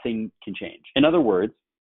nothing can change. In other words,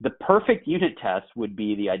 the perfect unit test would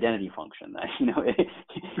be the identity function. That it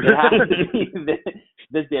has to be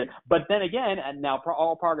this data. But then again, and now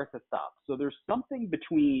all progress has stopped. So there's something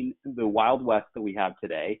between the Wild West that we have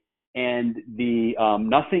today and the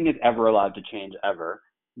nothing is ever allowed to change ever.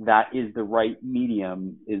 That is the right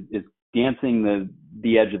medium. Is dancing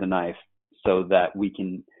the edge of the knife so that we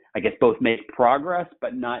can, I guess, both make progress,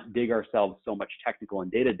 but not dig ourselves so much technical and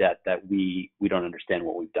data debt that we don't understand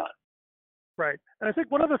what we've done. Right. And I think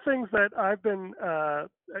one of the things that I've been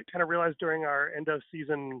kind of realized during our end of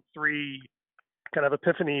season 3 kind of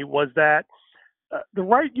epiphany was that the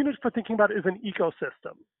right unit for thinking about it is an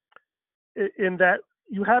ecosystem, in that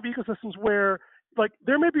you have ecosystems where, like,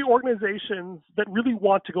 there may be organizations that really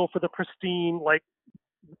want to go for the pristine, like,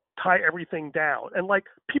 tie everything down. And like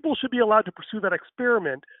people should be allowed to pursue that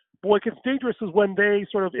experiment. But what gets dangerous is when they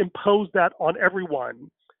sort of impose that on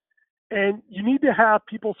everyone. And you need to have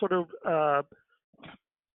people sort of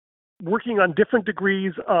working on different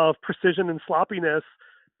degrees of precision and sloppiness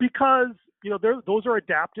because, those are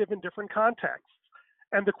adaptive in different contexts.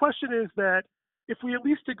 And the question is that if we at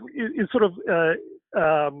least is sort of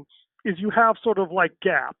is you have sort of like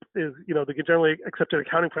GAP is, the generally accepted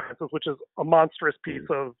accounting practices, which is a monstrous piece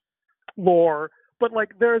of lore, but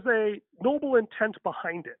like there's a noble intent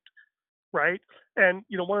behind it, right? And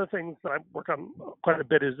one of the things that I work on quite a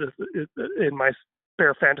bit is in my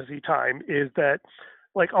spare fantasy time is that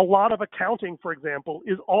like a lot of accounting, for example,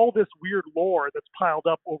 is all this weird lore that's piled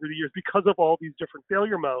up over the years because of all these different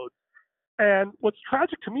failure modes. And what's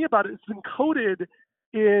tragic to me about it, it's encoded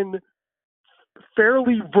in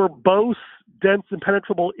fairly verbose, dense,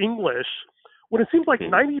 impenetrable English, when it seems like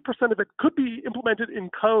 90% of it could be implemented in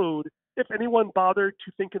code if anyone bothered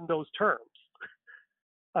to think in those terms.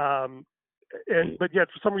 But yet,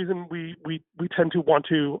 for some reason, we tend to want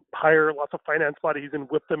to hire lots of finance buddies and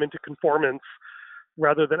whip them into conformance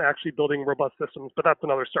rather than actually building robust systems. But that's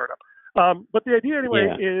another startup. But the idea,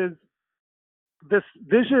 anyway, is this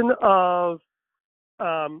vision of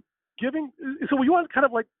giving. So we want kind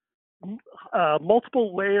of like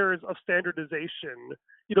multiple layers of standardization,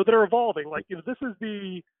 that are evolving. Like, this is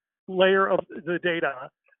the layer of the data.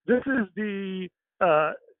 This is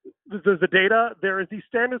there's the data. There is the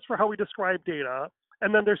standards for how we describe data,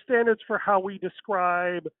 and then there's standards for how we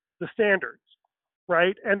describe the standards,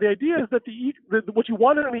 right? And the idea is that what you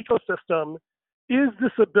want in an ecosystem is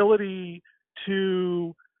this ability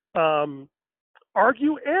to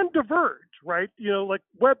argue and diverge, right? Like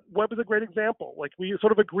web is a great example. Like we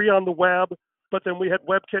sort of agree on the web, but then we had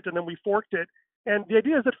WebKit and then we forked it. And the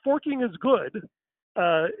idea is that forking is good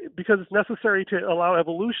because it's necessary to allow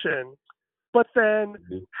evolution. But then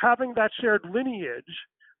having that shared lineage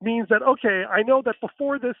means that, okay, I know that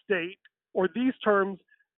before this date or these terms,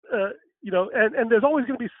 and there's always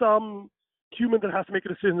going to be some human that has to make a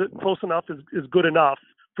decision that close enough is good enough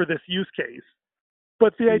for this use case.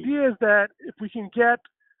 But the idea is that if we can get,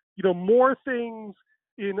 more things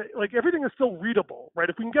in, like everything is still readable, right?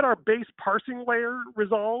 If we can get our base parsing layer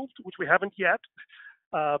resolved, which we haven't yet,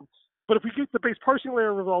 but if we get the base parsing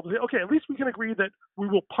layer resolved, okay, at least we can agree that we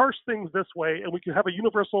will parse things this way and we can have a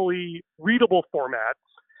universally readable format.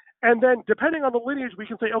 And then depending on the lineage, we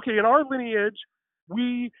can say, okay, in our lineage,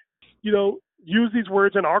 we, use these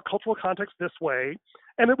words in our cultural context this way.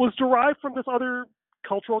 And it was derived from this other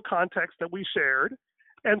cultural context that we shared.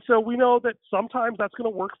 And so we know that sometimes that's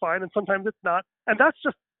going to work fine and sometimes it's not. And that's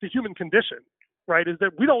just the human condition, right? Is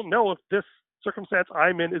that we don't know if this circumstance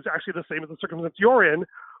I'm in is actually the same as the circumstance you're in.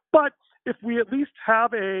 But if we at least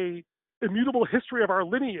have a immutable history of our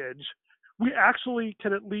lineage, we actually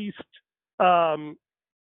can at least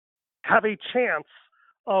have a chance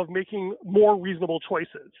of making more reasonable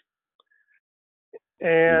choices.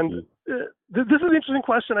 And this is an interesting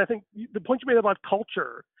question. I think the point you made about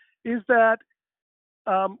culture is that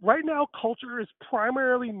right now culture is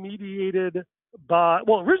primarily mediated by,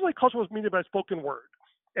 originally culture was mediated by spoken word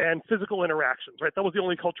and physical interactions, right? That was the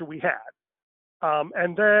only culture we had.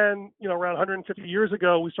 And then, around 150 years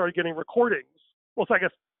ago, we started getting recordings. Well, so I guess,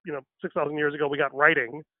 6,000 years ago, we got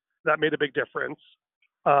writing. That made a big difference.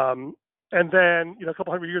 And then, a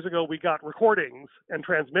couple hundred years ago, we got recordings and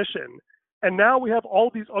transmission. And now we have all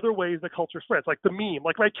these other ways that culture spreads, like the meme.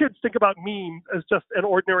 Like my kids think about memes as just an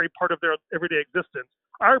ordinary part of their everyday existence.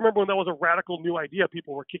 I remember when that was a radical new idea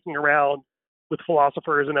people were kicking around with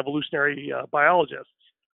philosophers and evolutionary biologists.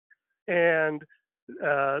 And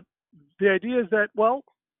the idea is that, well,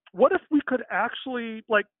 what if we could actually,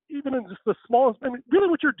 like, even in just the smallest, really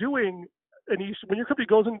what you're doing, Aneesh, when your company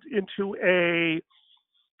goes into a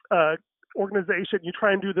organization, you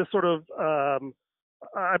try and do this sort of,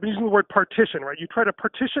 I've been using the word partition, right? You try to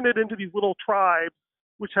partition it into these little tribes,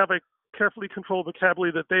 which have a carefully controlled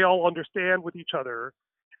vocabulary that they all understand with each other.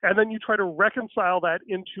 And then you try to reconcile that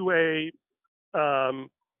into a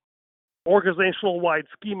organizational-wide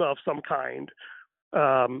schema of some kind.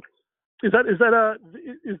 Is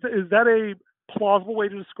that a plausible way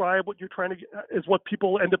to describe what you're trying to get, is what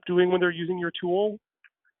people end up doing when they're using your tool?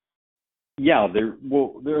 Yeah,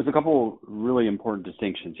 there's a couple really important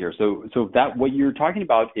distinctions here. So that what you're talking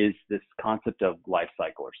about is this concept of life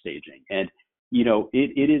cycle or staging. And,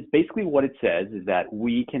 it is basically what it says is that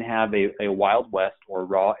we can have a Wild West or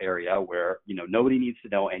raw area where, nobody needs to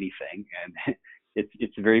know anything. And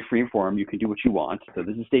it's very free form. You can do what you want. So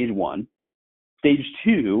this is stage one. Stage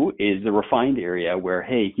two is the refined area where,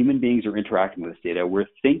 hey, human beings are interacting with this data. We're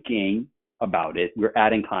thinking about it. We're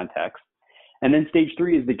adding context. And then stage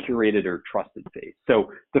three is the curated or trusted phase.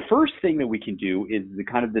 So the first thing that we can do is the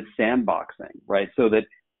kind of the sandboxing, right? So that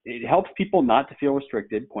it helps people not to feel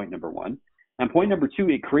restricted, point number one. And point number two,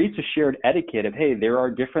 it creates a shared etiquette of, hey, there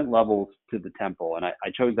are different levels to the temple. And I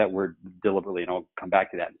chose that word deliberately, and I'll come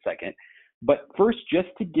back to that in a second. But first, just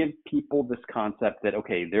to give people this concept that,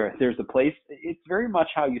 okay, there's a place. It's very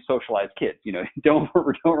much how you socialize kids. Don't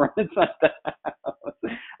run inside the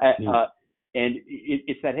house. And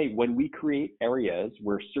it's that, hey, when we create areas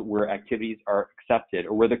where activities are accepted,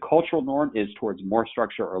 or where the cultural norm is towards more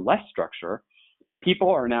structure or less structure, people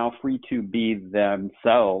are now free to be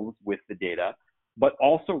themselves with the data, but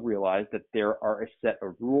also realize that there are a set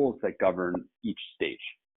of rules that govern each stage.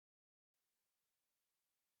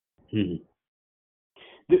 Mm-hmm.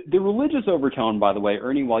 The religious overtone, by the way,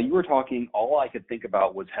 Ernie, while you were talking, all I could think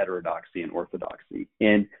about was heterodoxy and orthodoxy.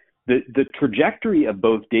 And the trajectory of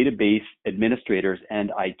both database administrators and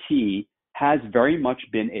IT has very much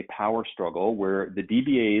been a power struggle where the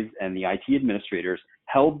DBAs and the IT administrators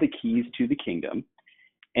held the keys to the kingdom,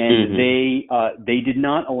 and they did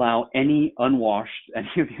not allow any of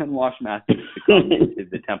the unwashed masters to come into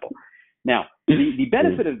the temple. Now, the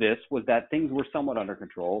benefit of this was that things were somewhat under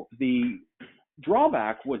control. The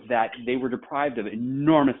drawback was that they were deprived of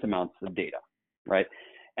enormous amounts of data, right?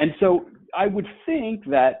 And so I would think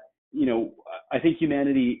that, I think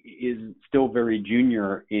humanity is still very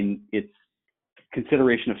junior in its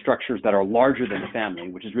consideration of structures that are larger than the family,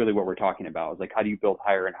 which is really what we're talking about. It's like, how do you build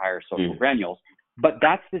higher and higher social granules? But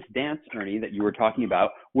that's this dance, Ernie, that you were talking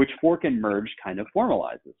about, which fork and merge kind of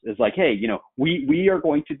formalizes. It's like, hey, we are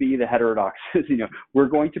going to be the heterodoxes, we're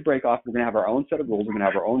going to break off, we're going to have our own set of rules, we're going to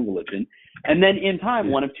have our own religion. And then in time,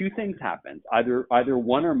 one of two things happens. Either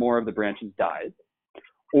one or more of the branches dies,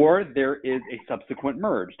 or there is a subsequent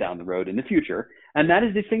merge down the road in the future. And that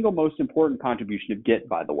is the single most important contribution of Git,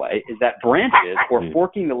 by the way, is that branches or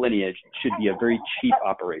forking the lineage should be a very cheap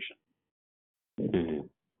operation. Mm-hmm.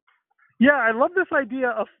 Yeah, I love this idea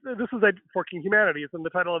of, this is Forking Humanity, it's in the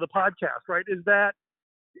title of the podcast, right? It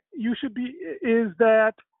should be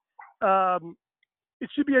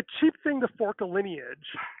a cheap thing to fork a lineage.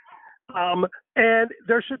 And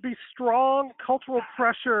there should be strong cultural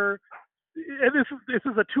pressure. And this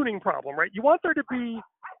is a tuning problem, right? You want there to be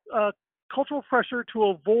cultural pressure to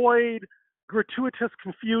avoid gratuitous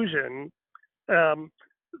confusion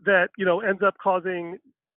that ends up causing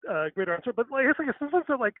greater uncertainty. But like, I guess sometimes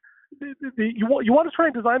like you want to try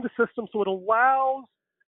and design the system so it allows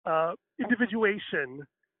individuation,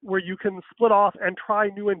 where you can split off and try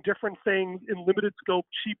new and different things in limited scope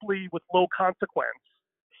cheaply with low consequence.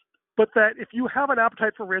 But that if you have an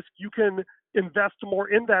appetite for risk, you can invest more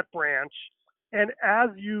in that branch. And as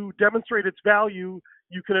you demonstrate its value,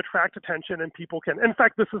 you can attract attention and people can. In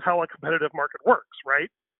fact, this is how a competitive market works, right?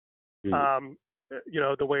 Mm-hmm.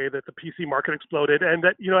 The way that the PC market exploded, and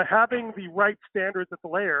that, having the right standards at the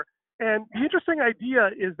layer. And the interesting idea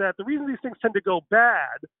is that the reason these things tend to go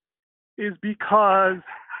bad is because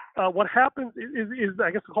what happens is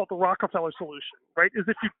I guess we call it the Rockefeller solution, right? Is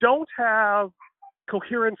if you don't have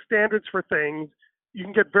coherent standards for things, you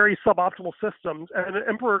can get very suboptimal systems, and an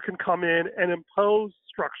emperor can come in and impose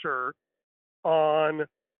structure on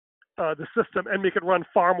the system and make it run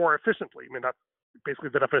far more efficiently. I mean, that's basically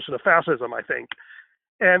the definition of fascism, I think.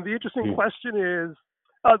 And the interesting question is,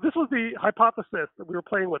 this was the hypothesis that we were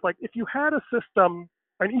playing with. Like, if you had a system,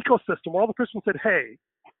 an ecosystem, where all the Christians said, hey,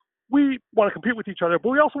 we want to compete with each other, but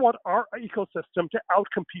we also want our ecosystem to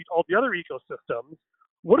outcompete all the other ecosystems.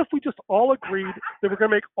 What if we just all agreed that we're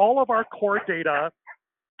going to make all of our core data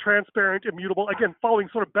transparent, immutable, again, following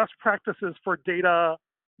sort of best practices for data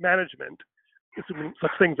management, assuming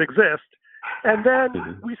such things exist. And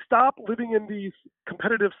then we stop living in these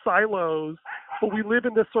competitive silos, but we live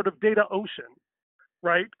in this sort of data ocean,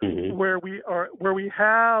 right? Where we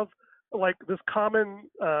have like this common,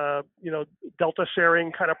 delta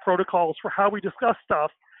sharing kind of protocols for how we discuss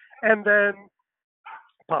stuff. And then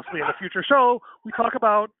possibly in a future show, we talk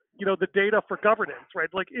about, the data for governance, right?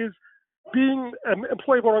 Like, is being an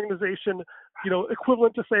employee of an organization,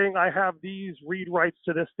 equivalent to saying I have these read rights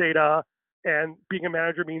to this data, and being a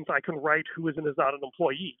manager means I can write who is and is not an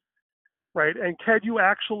employee, right? And can you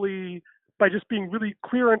actually, by just being really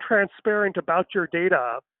clear and transparent about your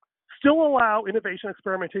data, still allow innovation,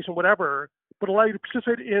 experimentation, whatever, but allow you to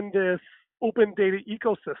participate in this open data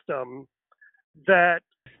ecosystem that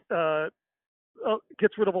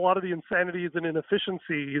gets rid of a lot of the insanities and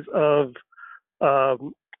inefficiencies of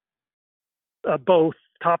both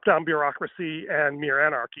top-down bureaucracy and mere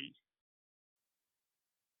anarchy.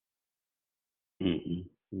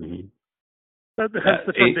 That's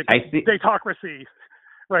the term Datocracy,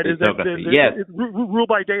 right? Is rule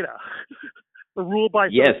by data, or rule by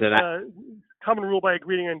common rule by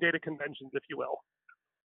agreeing on data conventions, if you will.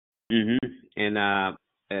 And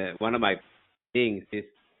one of my things is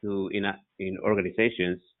to in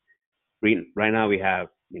organizations, right now we have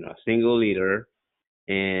a single leader,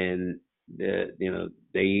 and the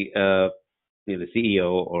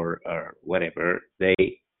CEO or whatever, they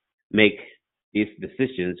make these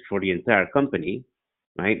decisions for the entire company,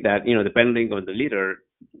 right? That, depending on the leader,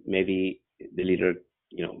 maybe the leader,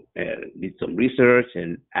 did some research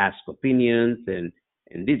and ask opinions and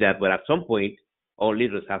did that. But at some point, all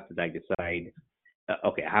leaders have to like decide,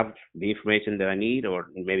 okay, I have the information that I need, or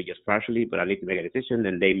maybe just partially, but I need to make a decision,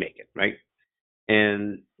 and they make it, right?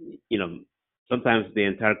 And you know, sometimes the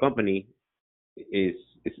entire company is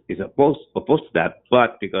is opposed to that,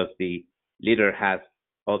 but because the leader has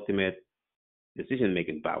ultimate decision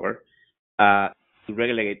making power, to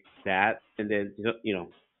regulate that, and then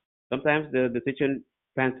sometimes the decision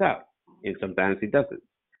pans out, and sometimes it doesn't.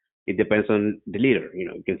 It depends on the leader.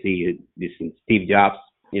 You can see this in Steve Jobs.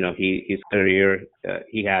 His career,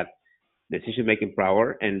 he had decision making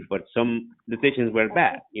power, and but some decisions were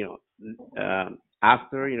bad.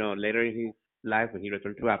 After later in his life when he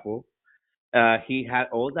returned to Apple, he had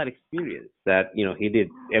all that experience that he did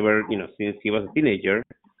ever since he was a teenager.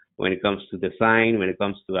 When it comes to design, when it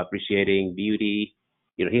comes to appreciating beauty,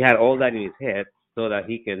 he had all that in his head so that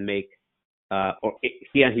he can make or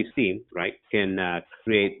he and his team, right, can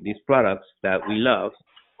create these products that we love,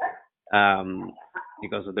 um,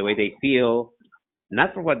 because of the way they feel,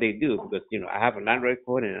 not for what they do. Because I have an Android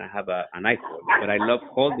phone and I have an iPhone, but I love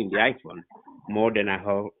holding the iPhone more than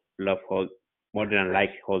love hold more than I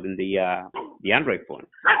like holding the Android phone.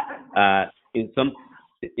 Uh, in some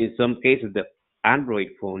cases, the Android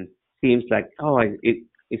phone seems like, oh,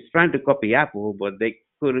 it's trying to copy Apple, but they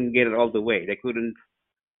couldn't get it all the way. They couldn't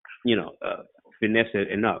finesse it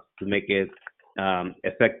enough to make it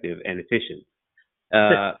effective and efficient.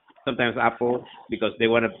 Uh, Sometimes Apple, because they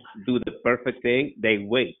want to do the perfect thing, they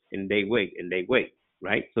wait and they wait and they wait,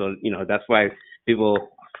 right? So that's why people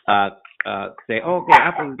uh, say, oh, okay,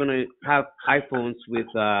 Apple's gonna have iPhones with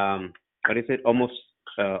what is it, almost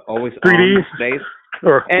always 3D on displays,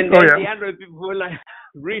 or and oh then the yeah. Android people were like,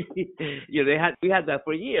 really, we had that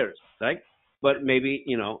for years, right? But maybe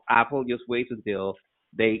Apple just waits until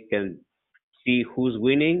they can see who's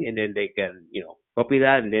winning, and then they can copy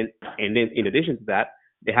that, and then in addition to that,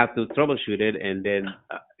 they have to troubleshoot it, and then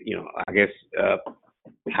I guess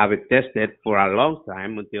have it tested for a long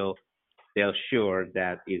time until they're sure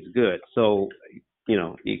that it's good. So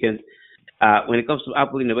you can when it comes to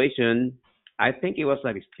Apple innovation, I think it was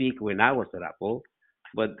like a peak when I was at Apple,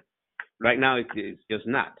 but right now it's just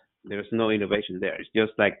not. There's no innovation there. It's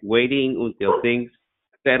just like waiting until things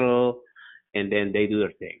settle, and then they do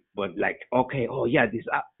their thing. But like, okay, oh yeah,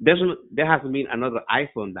 there hasn't been another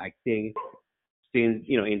iPhone like thing since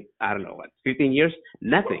in I don't know what 15 years.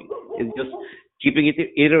 Nothing. It's just keeping it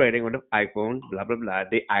iterating on the iPhone, blah blah blah.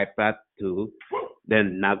 The iPad too.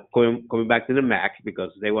 Then now coming back to the Mac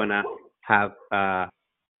because they wanna have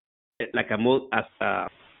like a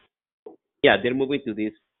yeah, they're moving to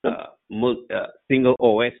this single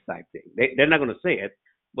OS type thing. They're not going to say it,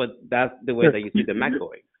 but that's the way that you see the Mac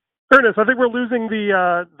going. Ernest, I think we're losing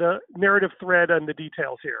the narrative thread and the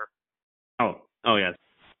details here. Oh yes.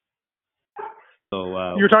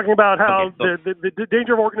 So You're talking about how okay, so, the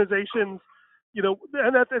danger of organizations,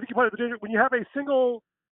 and that's I think part of the danger when you have a single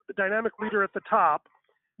dynamic leader at the top.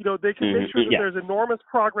 They can make sure that there's enormous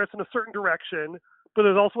progress in a certain direction, but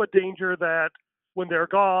there's also a danger that when they're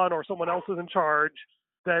gone or someone else is in charge,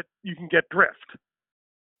 that you can get drift.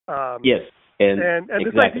 Yes, and exactly.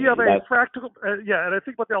 This idea of a fractal, and I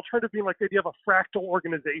think about the alternative being like the idea of a fractal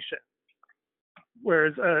organization.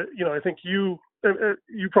 Whereas, I think you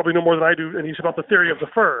probably know more than I do, Aneesh, about the theory of the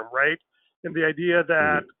firm, right? And the idea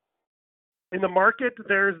that in the market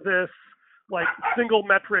there's this like single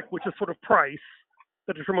metric, which is sort of price,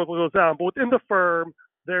 that determines what goes down. But within the firm,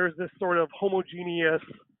 there's this sort of homogeneous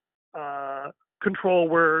control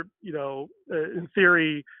where, in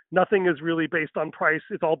theory, nothing is really based on price.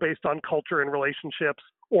 It's all based on culture and relationships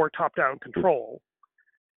or top-down control.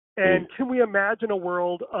 And can we imagine a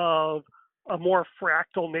world of a more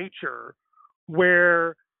fractal nature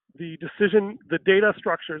where the data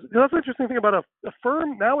structures, that's an interesting thing about a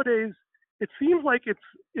firm nowadays, it seems like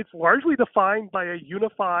it's largely defined by a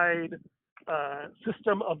unified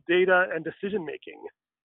system of data and decision making.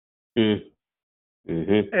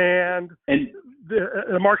 And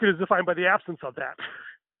the market is defined by the absence of that.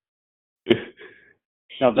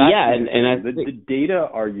 Now the data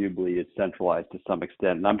arguably is centralized to some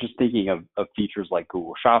extent, and I'm just thinking of features like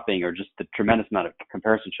Google Shopping or just the tremendous amount of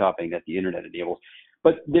comparison shopping that the internet enables.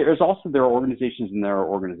 But there are organizations and there are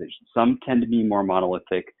organizations. Some tend to be more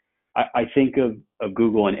monolithic. I think of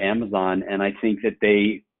Google and Amazon, and I think that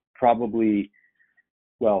they probably,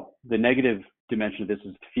 well, the negative dimension of this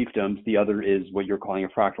is fiefdoms. The other is what you're calling a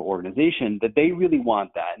fractal organization, that they really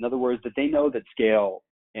want that. In other words, that they know that scale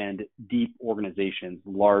and deep organizations,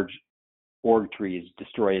 large org trees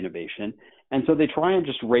destroy innovation. And so they try and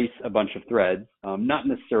just race a bunch of threads, not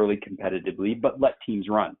necessarily competitively, but let teams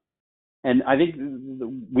run. And I think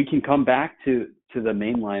we can come back to the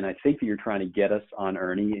main line I think that you're trying to get us on,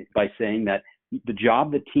 Ernie, by saying that the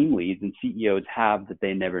job that team leads and CEOs have that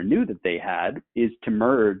they never knew that they had is to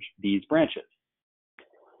merge these branches.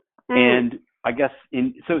 And I guess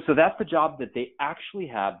so that's the job that they actually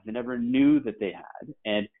have, they never knew that they had.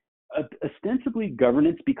 And ostensibly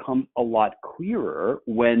governance becomes a lot clearer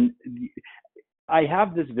when I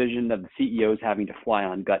have this vision of the CEOs having to fly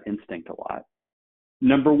on gut instinct a lot.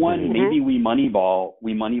 Number one, maybe we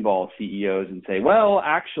moneyball CEOs and say, well,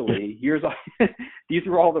 actually, these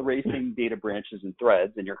are all the racing data branches and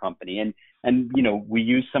threads in your company, and we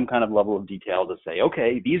use some kind of level of detail to say,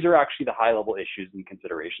 okay, these are actually the high level issues and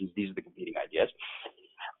considerations. These are the competing ideas.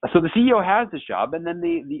 So the CEO has this job, and then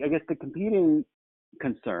I guess the competing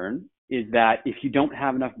concern is that if you don't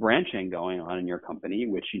have enough branching going on in your company,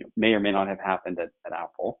 which may or may not have happened at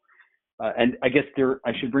Apple. And I guess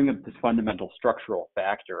I should bring up this fundamental structural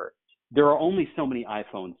factor. There are only so many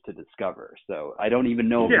iPhones to discover, so I don't even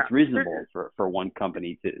know if it's reasonable for one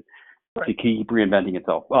company to keep reinventing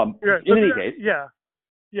itself. In any case,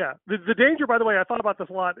 The danger, by the way, I thought about this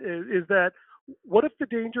a lot. Is that what if the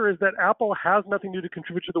danger is that Apple has nothing new to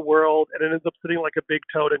contribute to the world, and it ends up sitting like a big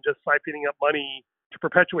toad and just siphoning up money to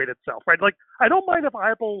perpetuate itself, right? Like, I don't mind if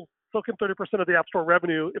Apple soaks in 30% of the App Store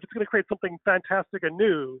revenue if it's going to create something fantastic and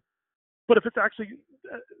new. But if it's actually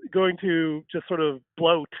going to just sort of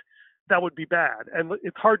bloat, that would be bad. And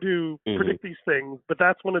it's hard to predict these things, but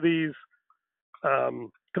that's one of these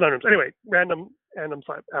conundrums. Anyway, random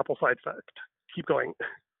Apple side fact. Keep going.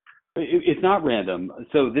 It's not random.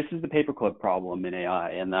 So this is the paperclip problem in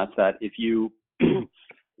AI, and that's that if you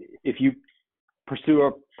pursue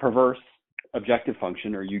a perverse objective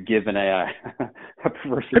function, or you give an AI a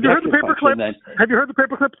perverse objective function, then have you heard the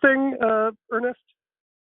paperclip thing, Ernest?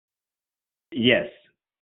 Yes.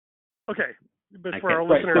 Okay, but for our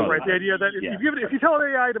listeners, right? The idea that if you tell an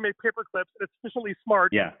AI to make paperclips, it's sufficiently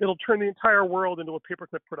smart, it'll turn the entire world into a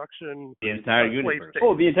paperclip production. The entire universe.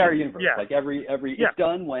 State. The entire universe. Yeah. Like every it's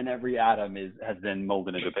done when every atom has been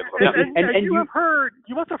molded into a paperclip. And you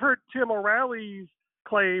must have heard Tim O'Reilly's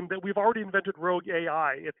claim that we've already invented rogue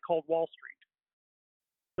AI. It's called Wall Street,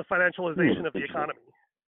 the financialization of the economy.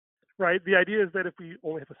 Right. The idea is that if we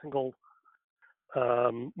only have a single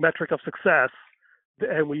metric of success,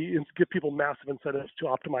 and we give people massive incentives to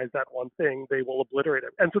optimize that one thing, they will obliterate it.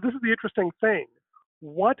 And so this is the interesting thing.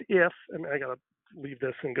 What if, and I got to leave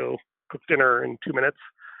this and go cook dinner in 2 minutes.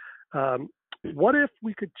 What if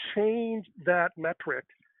we could change that metric?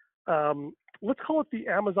 Let's call it the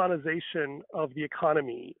Amazonization of the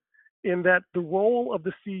economy, in that the role of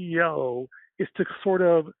the CEO is to sort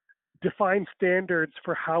of define standards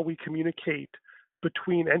for how we communicate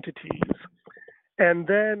between entities. And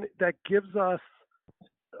then that gives us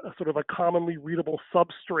a sort of a commonly readable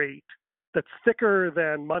substrate that's thicker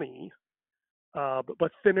than money,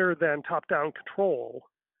 but thinner than top-down control.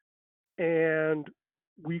 And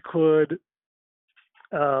we could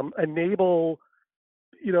enable,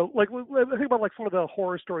 like I think about like some of the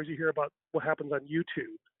horror stories you hear about what happens on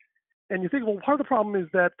YouTube. And you think, well, part of the problem is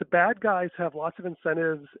that the bad guys have lots of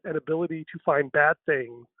incentives and ability to find bad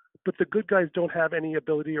things, but the good guys don't have any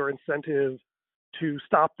ability or incentive to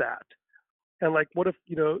stop that. And like, what if,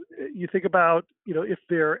 you think about, if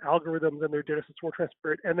their algorithms and their data sets were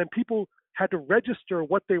transparent, and then people had to register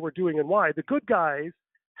what they were doing and why. The good guys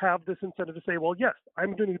have this incentive to say, well, yes,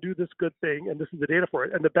 I'm going to do this good thing, and this is the data for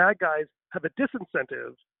it. And the bad guys have a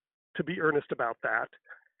disincentive to be earnest about that.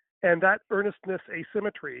 And that earnestness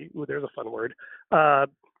asymmetry, there's a fun word,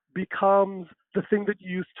 becomes the thing that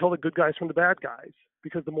you use to tell the good guys from the bad guys.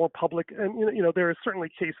 Because the more public, and there are certainly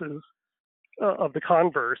cases of the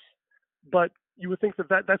converse, but you would think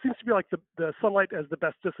that seems to be like the sunlight as the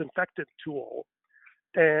best disinfectant tool.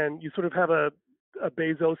 And you sort of have a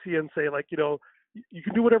Bezosian say, like, you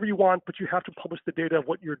can do whatever you want, but you have to publish the data of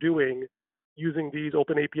what you're doing using these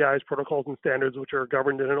open APIs, protocols, and standards, which are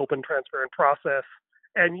governed in an open, transparent process.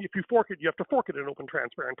 And if you fork it, you have to fork it in an open,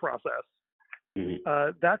 transparent process.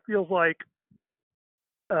 That feels like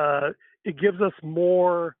it gives us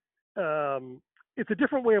more, it's a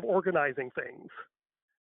different way of organizing things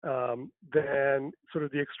than sort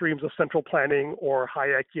of the extremes of central planning or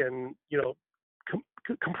Hayekian,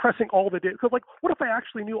 compressing all the data. Because, like, what if I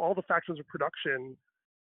actually knew all the factors of production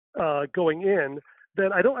going in?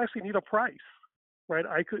 Then I don't actually need a price, right?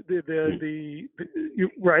 I could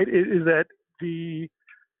right is that the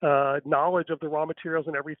knowledge of the raw materials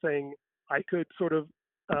and everything, I could sort of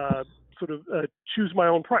sort of choose my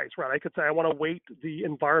own price, right? I could say I want to weight the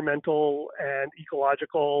environmental and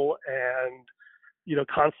ecological and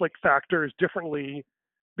conflict factors differently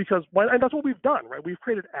because and that's what we've done, right? We've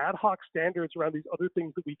created ad hoc standards around these other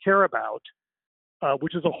things that we care about,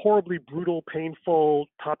 which is a horribly brutal, painful,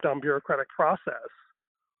 top-down bureaucratic process.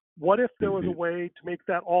 What if there was a way to make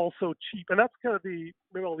that all so cheap? And that's kind of maybe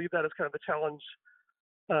I'll leave that as kind of the challenge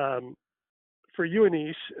for you,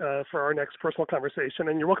 Aneesh, for our next personal conversation.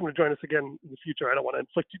 And you're welcome to join us again in the future. I don't want to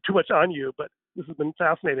inflict too much on you, but this has been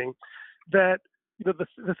fascinating. That,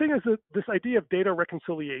 the thing is that this idea of data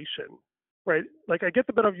reconciliation, right? Like I get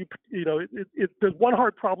the bit of there's one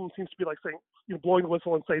hard problem seems to be like saying, blowing the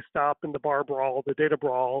whistle and say stop in the bar brawl, the data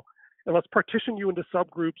brawl, and let's partition you into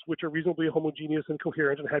subgroups which are reasonably homogeneous and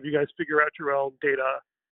coherent and have you guys figure out your own data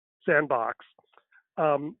sandbox.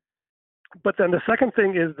 But then the second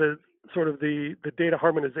thing is the sort of the data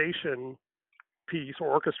harmonization piece or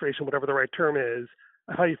orchestration, whatever the right term is,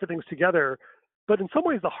 how you fit things together. But in some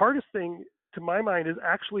ways, the hardest thing to my mind is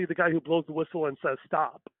actually the guy who blows the whistle and says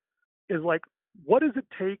stop. Is like, what does it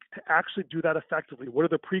take to actually do that effectively? What are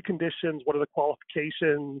the preconditions? What are the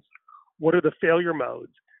qualifications? What are the failure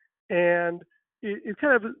modes? And it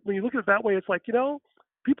kind of, when you look at it that way, it's like,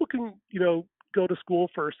 people can, go to school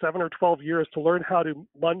for 7 or 12 years to learn how to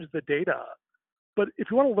munge the data. But if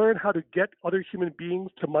you want to learn how to get other human beings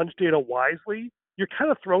to munge data wisely, you're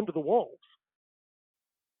kind of thrown to the wolves.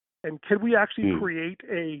 And can we actually create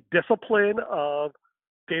a discipline of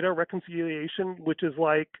data reconciliation, which is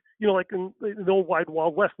like, like in the old wide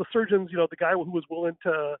Wild West, the surgeons, the guy who was willing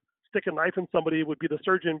to stick a knife in somebody would be the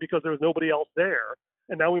surgeon because there was nobody else there.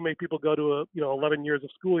 And now we make people go to 11 years of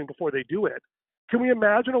schooling before they do it. Can we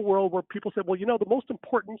imagine a world where people say, well, the most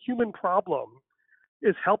important human problem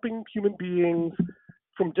is helping human beings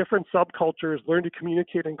from different subcultures learn to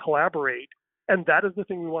communicate and collaborate. And that is the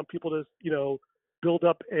thing we want people to, build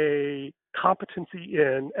up a competency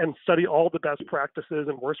in and study all the best practices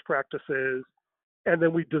and worst practices. And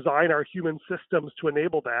then we design our human systems to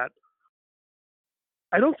enable that.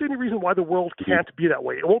 I don't see any reason why the world can't be that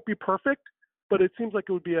way. It won't be perfect, but it seems like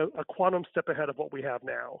it would be a quantum step ahead of what we have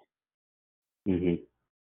now. And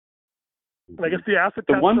I guess the acid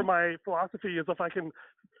test for my philosophy is if I can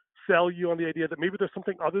sell you on the idea that maybe there's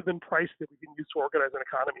something other than price that we can use to organize an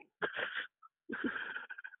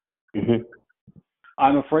economy.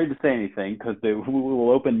 I'm afraid to say anything because we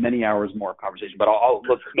will open many hours more of conversation, but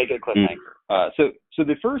let's make it a cliffhanger. So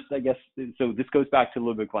the first, I guess, so this goes back to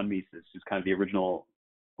Ludwig von Mises, who's kind of the original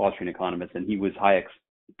Austrian economist, and he was Hayek's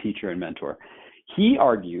teacher and mentor. He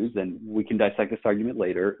argues, and we can dissect this argument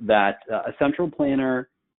later, that a central planner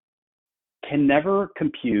can never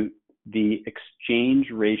compute the exchange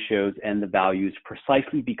ratios and the values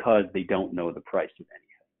precisely because they don't know the price of anything.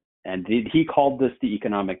 And he called this the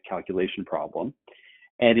economic calculation problem.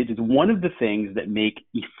 And it is one of the things that make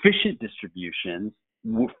efficient distributions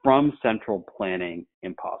from central planning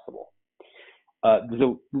impossible.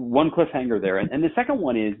 So one cliffhanger there. And the second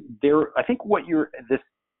one is I think this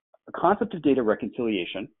concept of data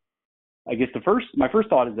reconciliation, I guess my first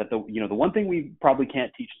thought is that the one thing we probably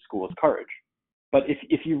can't teach in school is courage. But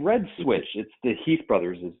if you read Switch, it's the Heath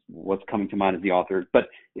brothers is what's coming to mind as the author. But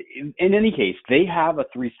in any case, they have a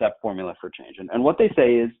 3-step formula for change. And what they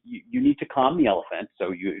say is you need to calm the elephant.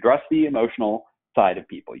 So you address the emotional side of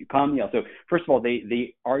people. You calm the elephant. So first of all,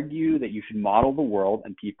 they argue that you should model the world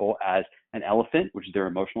and people as an elephant, which is their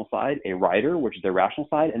emotional side, a rider, which is their rational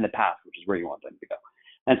side, and the path, which is where you want them to go.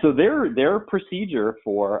 And so their procedure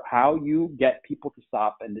for how you get people to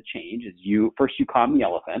stop and to change is first you calm the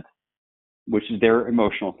elephant, which is their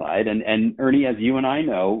emotional side. And Ernie, as you and I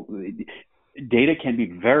know, data can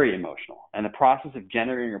be very emotional. And the process of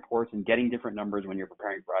generating reports and getting different numbers when you're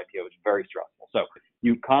preparing for IPO is very stressful. So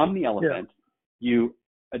you calm the elephant, you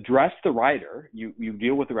address the rider, you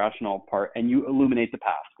deal with the rational part, and you illuminate the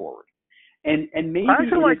path forward. And maybe I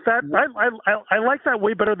actually like that. I like that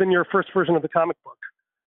way better than your first version of the comic book.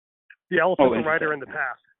 The elephant, the rider, and the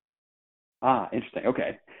path. Ah, interesting.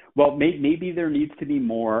 Okay. Well, maybe there needs to be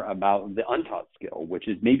more about the untaught skill, which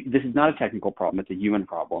is maybe this is not a technical problem, it's a human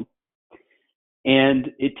problem.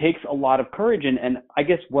 And it takes a lot of courage. And I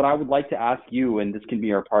guess what I would like to ask you, and this can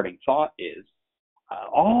be our parting thought, is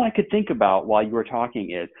all I could think about while you were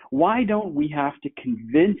talking is, why don't we have to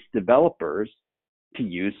convince developers to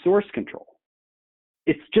use source control?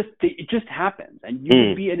 It just happens, and you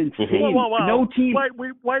would be an insane no team.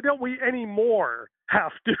 Why don't we anymore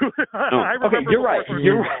have to? You're right.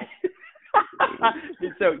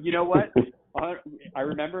 So you know what? I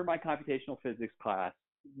remember my computational physics class,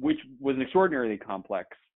 which was an extraordinarily complex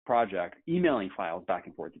project, emailing files back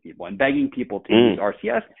and forth to people and begging people to use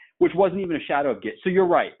RCS, which wasn't even a shadow of Git. So you're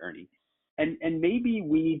right, Ernie. And maybe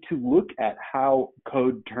we need to look at how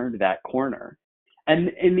code turned that corner. And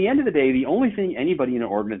in the end of the day, the only thing anybody in an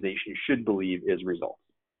organization should believe is results.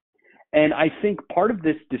 And I think part of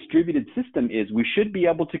this distributed system is we should be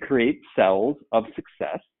able to create cells of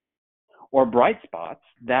success or bright spots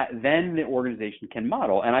that then the organization can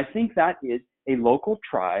model. And I think that is a local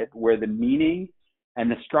tribe where the meaning and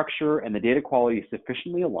the structure and the data quality is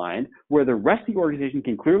sufficiently aligned, where the rest of the organization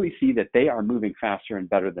can clearly see that they are moving faster and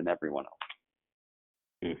better than everyone else.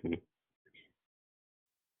 Mm-hmm.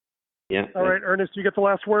 Yeah. All right, Ernest, you get the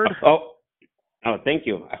last word. Oh, thank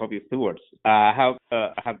you. I hope you 2 words. I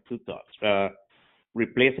have 2 thoughts.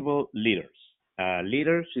 Replaceable leaders.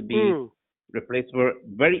 Leaders should be replaceable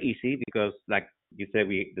very easy because, like you said,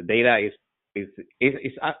 the data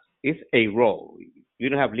is a role. You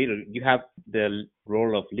don't have leader. You have the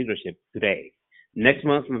role of leadership today. Next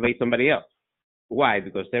month will be somebody else. Why?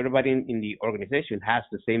 Because everybody in the organization has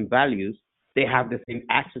the same values. They have the same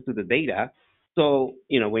access to the data. So,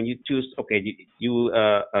 when you choose, okay, you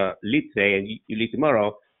lead today and you lead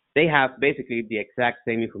tomorrow, they have basically the exact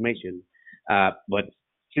same information, but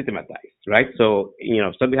systematized, right? So,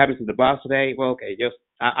 if something happens to the boss today, well, okay,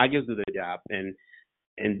 I just do the job,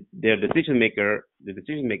 and their decision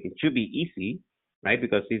making should be easy, right?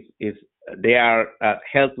 Because they are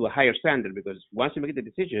held to a higher standard, because once you make the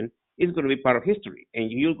decision, it's going to be part of history,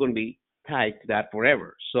 and you're going to be tied to that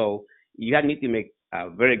forever. So you need to make a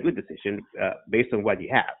very good decision based on what you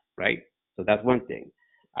have, right? So that's one thing.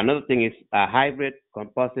 Another thing is a hybrid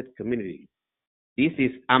composite community. This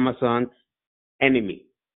is Amazon's enemy.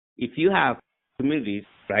 If you have communities,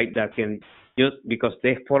 right, that can just because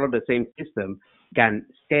they follow the same system, can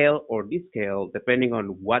scale or descale depending on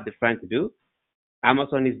what they're trying to do,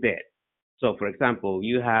 Amazon is dead. So, for example,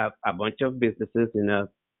 you have a bunch of businesses in a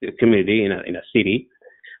community, in a city.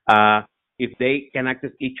 If they can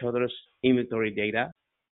access each other's inventory data,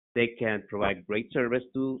 they can provide great service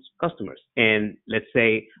to customers. And let's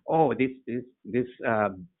say, oh, this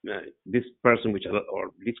person or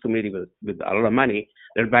this community with a lot of money,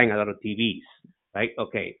 they're buying a lot of TVs, right?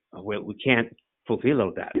 Okay, well, we can't fulfill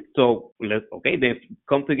all that. So they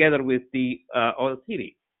come together with the other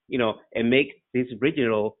city, and make this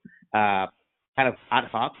regional kind of ad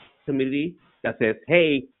hoc community that says,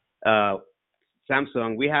 hey,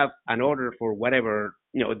 Samsung, we have an order for whatever,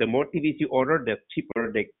 the more TVs you order, the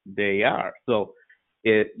cheaper they are. So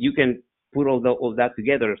you can put all that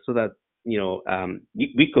together so that,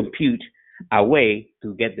 we compute a way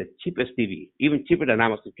to get the cheapest TV, even cheaper than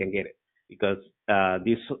Amazon can get it. Because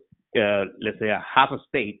let's say half a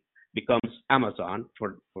state becomes Amazon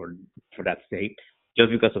for that state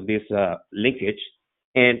just because of this linkage,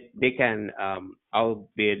 and they can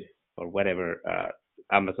outbid or whatever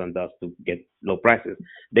Amazon does to get low prices.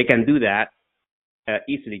 They can do that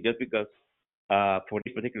easily just because for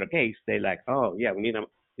this particular case, they like, oh yeah, we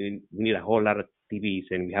need a whole lot of TVs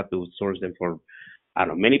and we have to source them for, I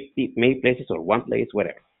don't know, many places or one place,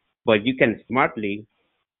 whatever. But you can smartly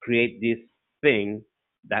create this thing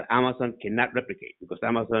that Amazon cannot replicate, because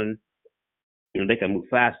Amazon, they can move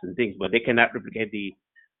fast and things, but they cannot replicate the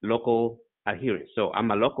local adherence. So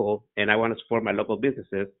I'm a local and I want to support my local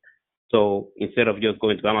businesses. So instead of just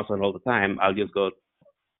going to Amazon all the time, I'll just go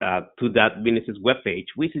to that business's webpage,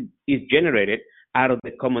 which is generated out of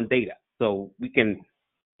the common data. So we can,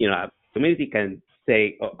 a community can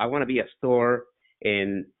say, oh, I want to be a store,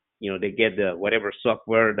 and they get the whatever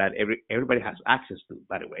software that everybody has access to,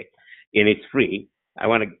 by the way, and it's free. I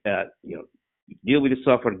want to deal with the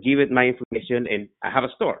software, give it my information, and I have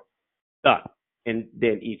a store. Done. And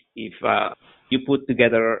then if you put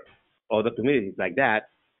together other communities like that,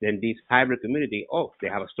 then this hybrid community, they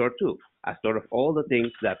have a store too, a store of all the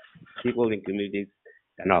things that people in communities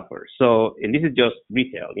can offer. So, and this is just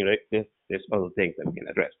retail, there's other things that we can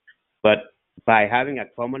address. But by having a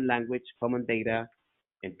common language, common data,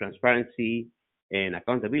 and transparency and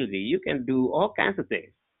accountability, you can do all kinds of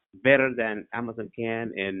things better than Amazon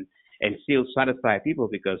can, and still satisfy people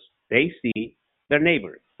because they see their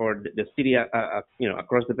neighbors or the city,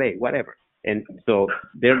 across the bay, whatever. And so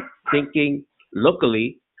they're thinking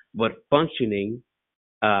locally, but functioning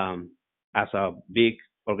as a big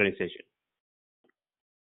organization.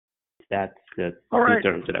 That's the two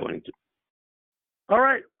terms that I wanted to. All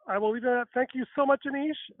right. I will leave it at that. Thank you so much,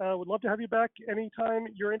 Aneesh. Would love to have you back anytime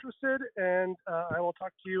you're interested, and I will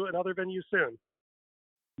talk to you at another venue soon.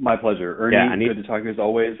 My pleasure. Ernie, good to talk to you as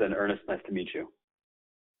always, and Ernest, nice to meet you.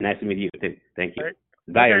 Nice to meet you. Thank you. Right.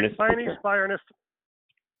 Bye, Ernest. Bye, Aneesh. Bye, Ernest.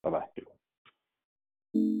 Bye-bye.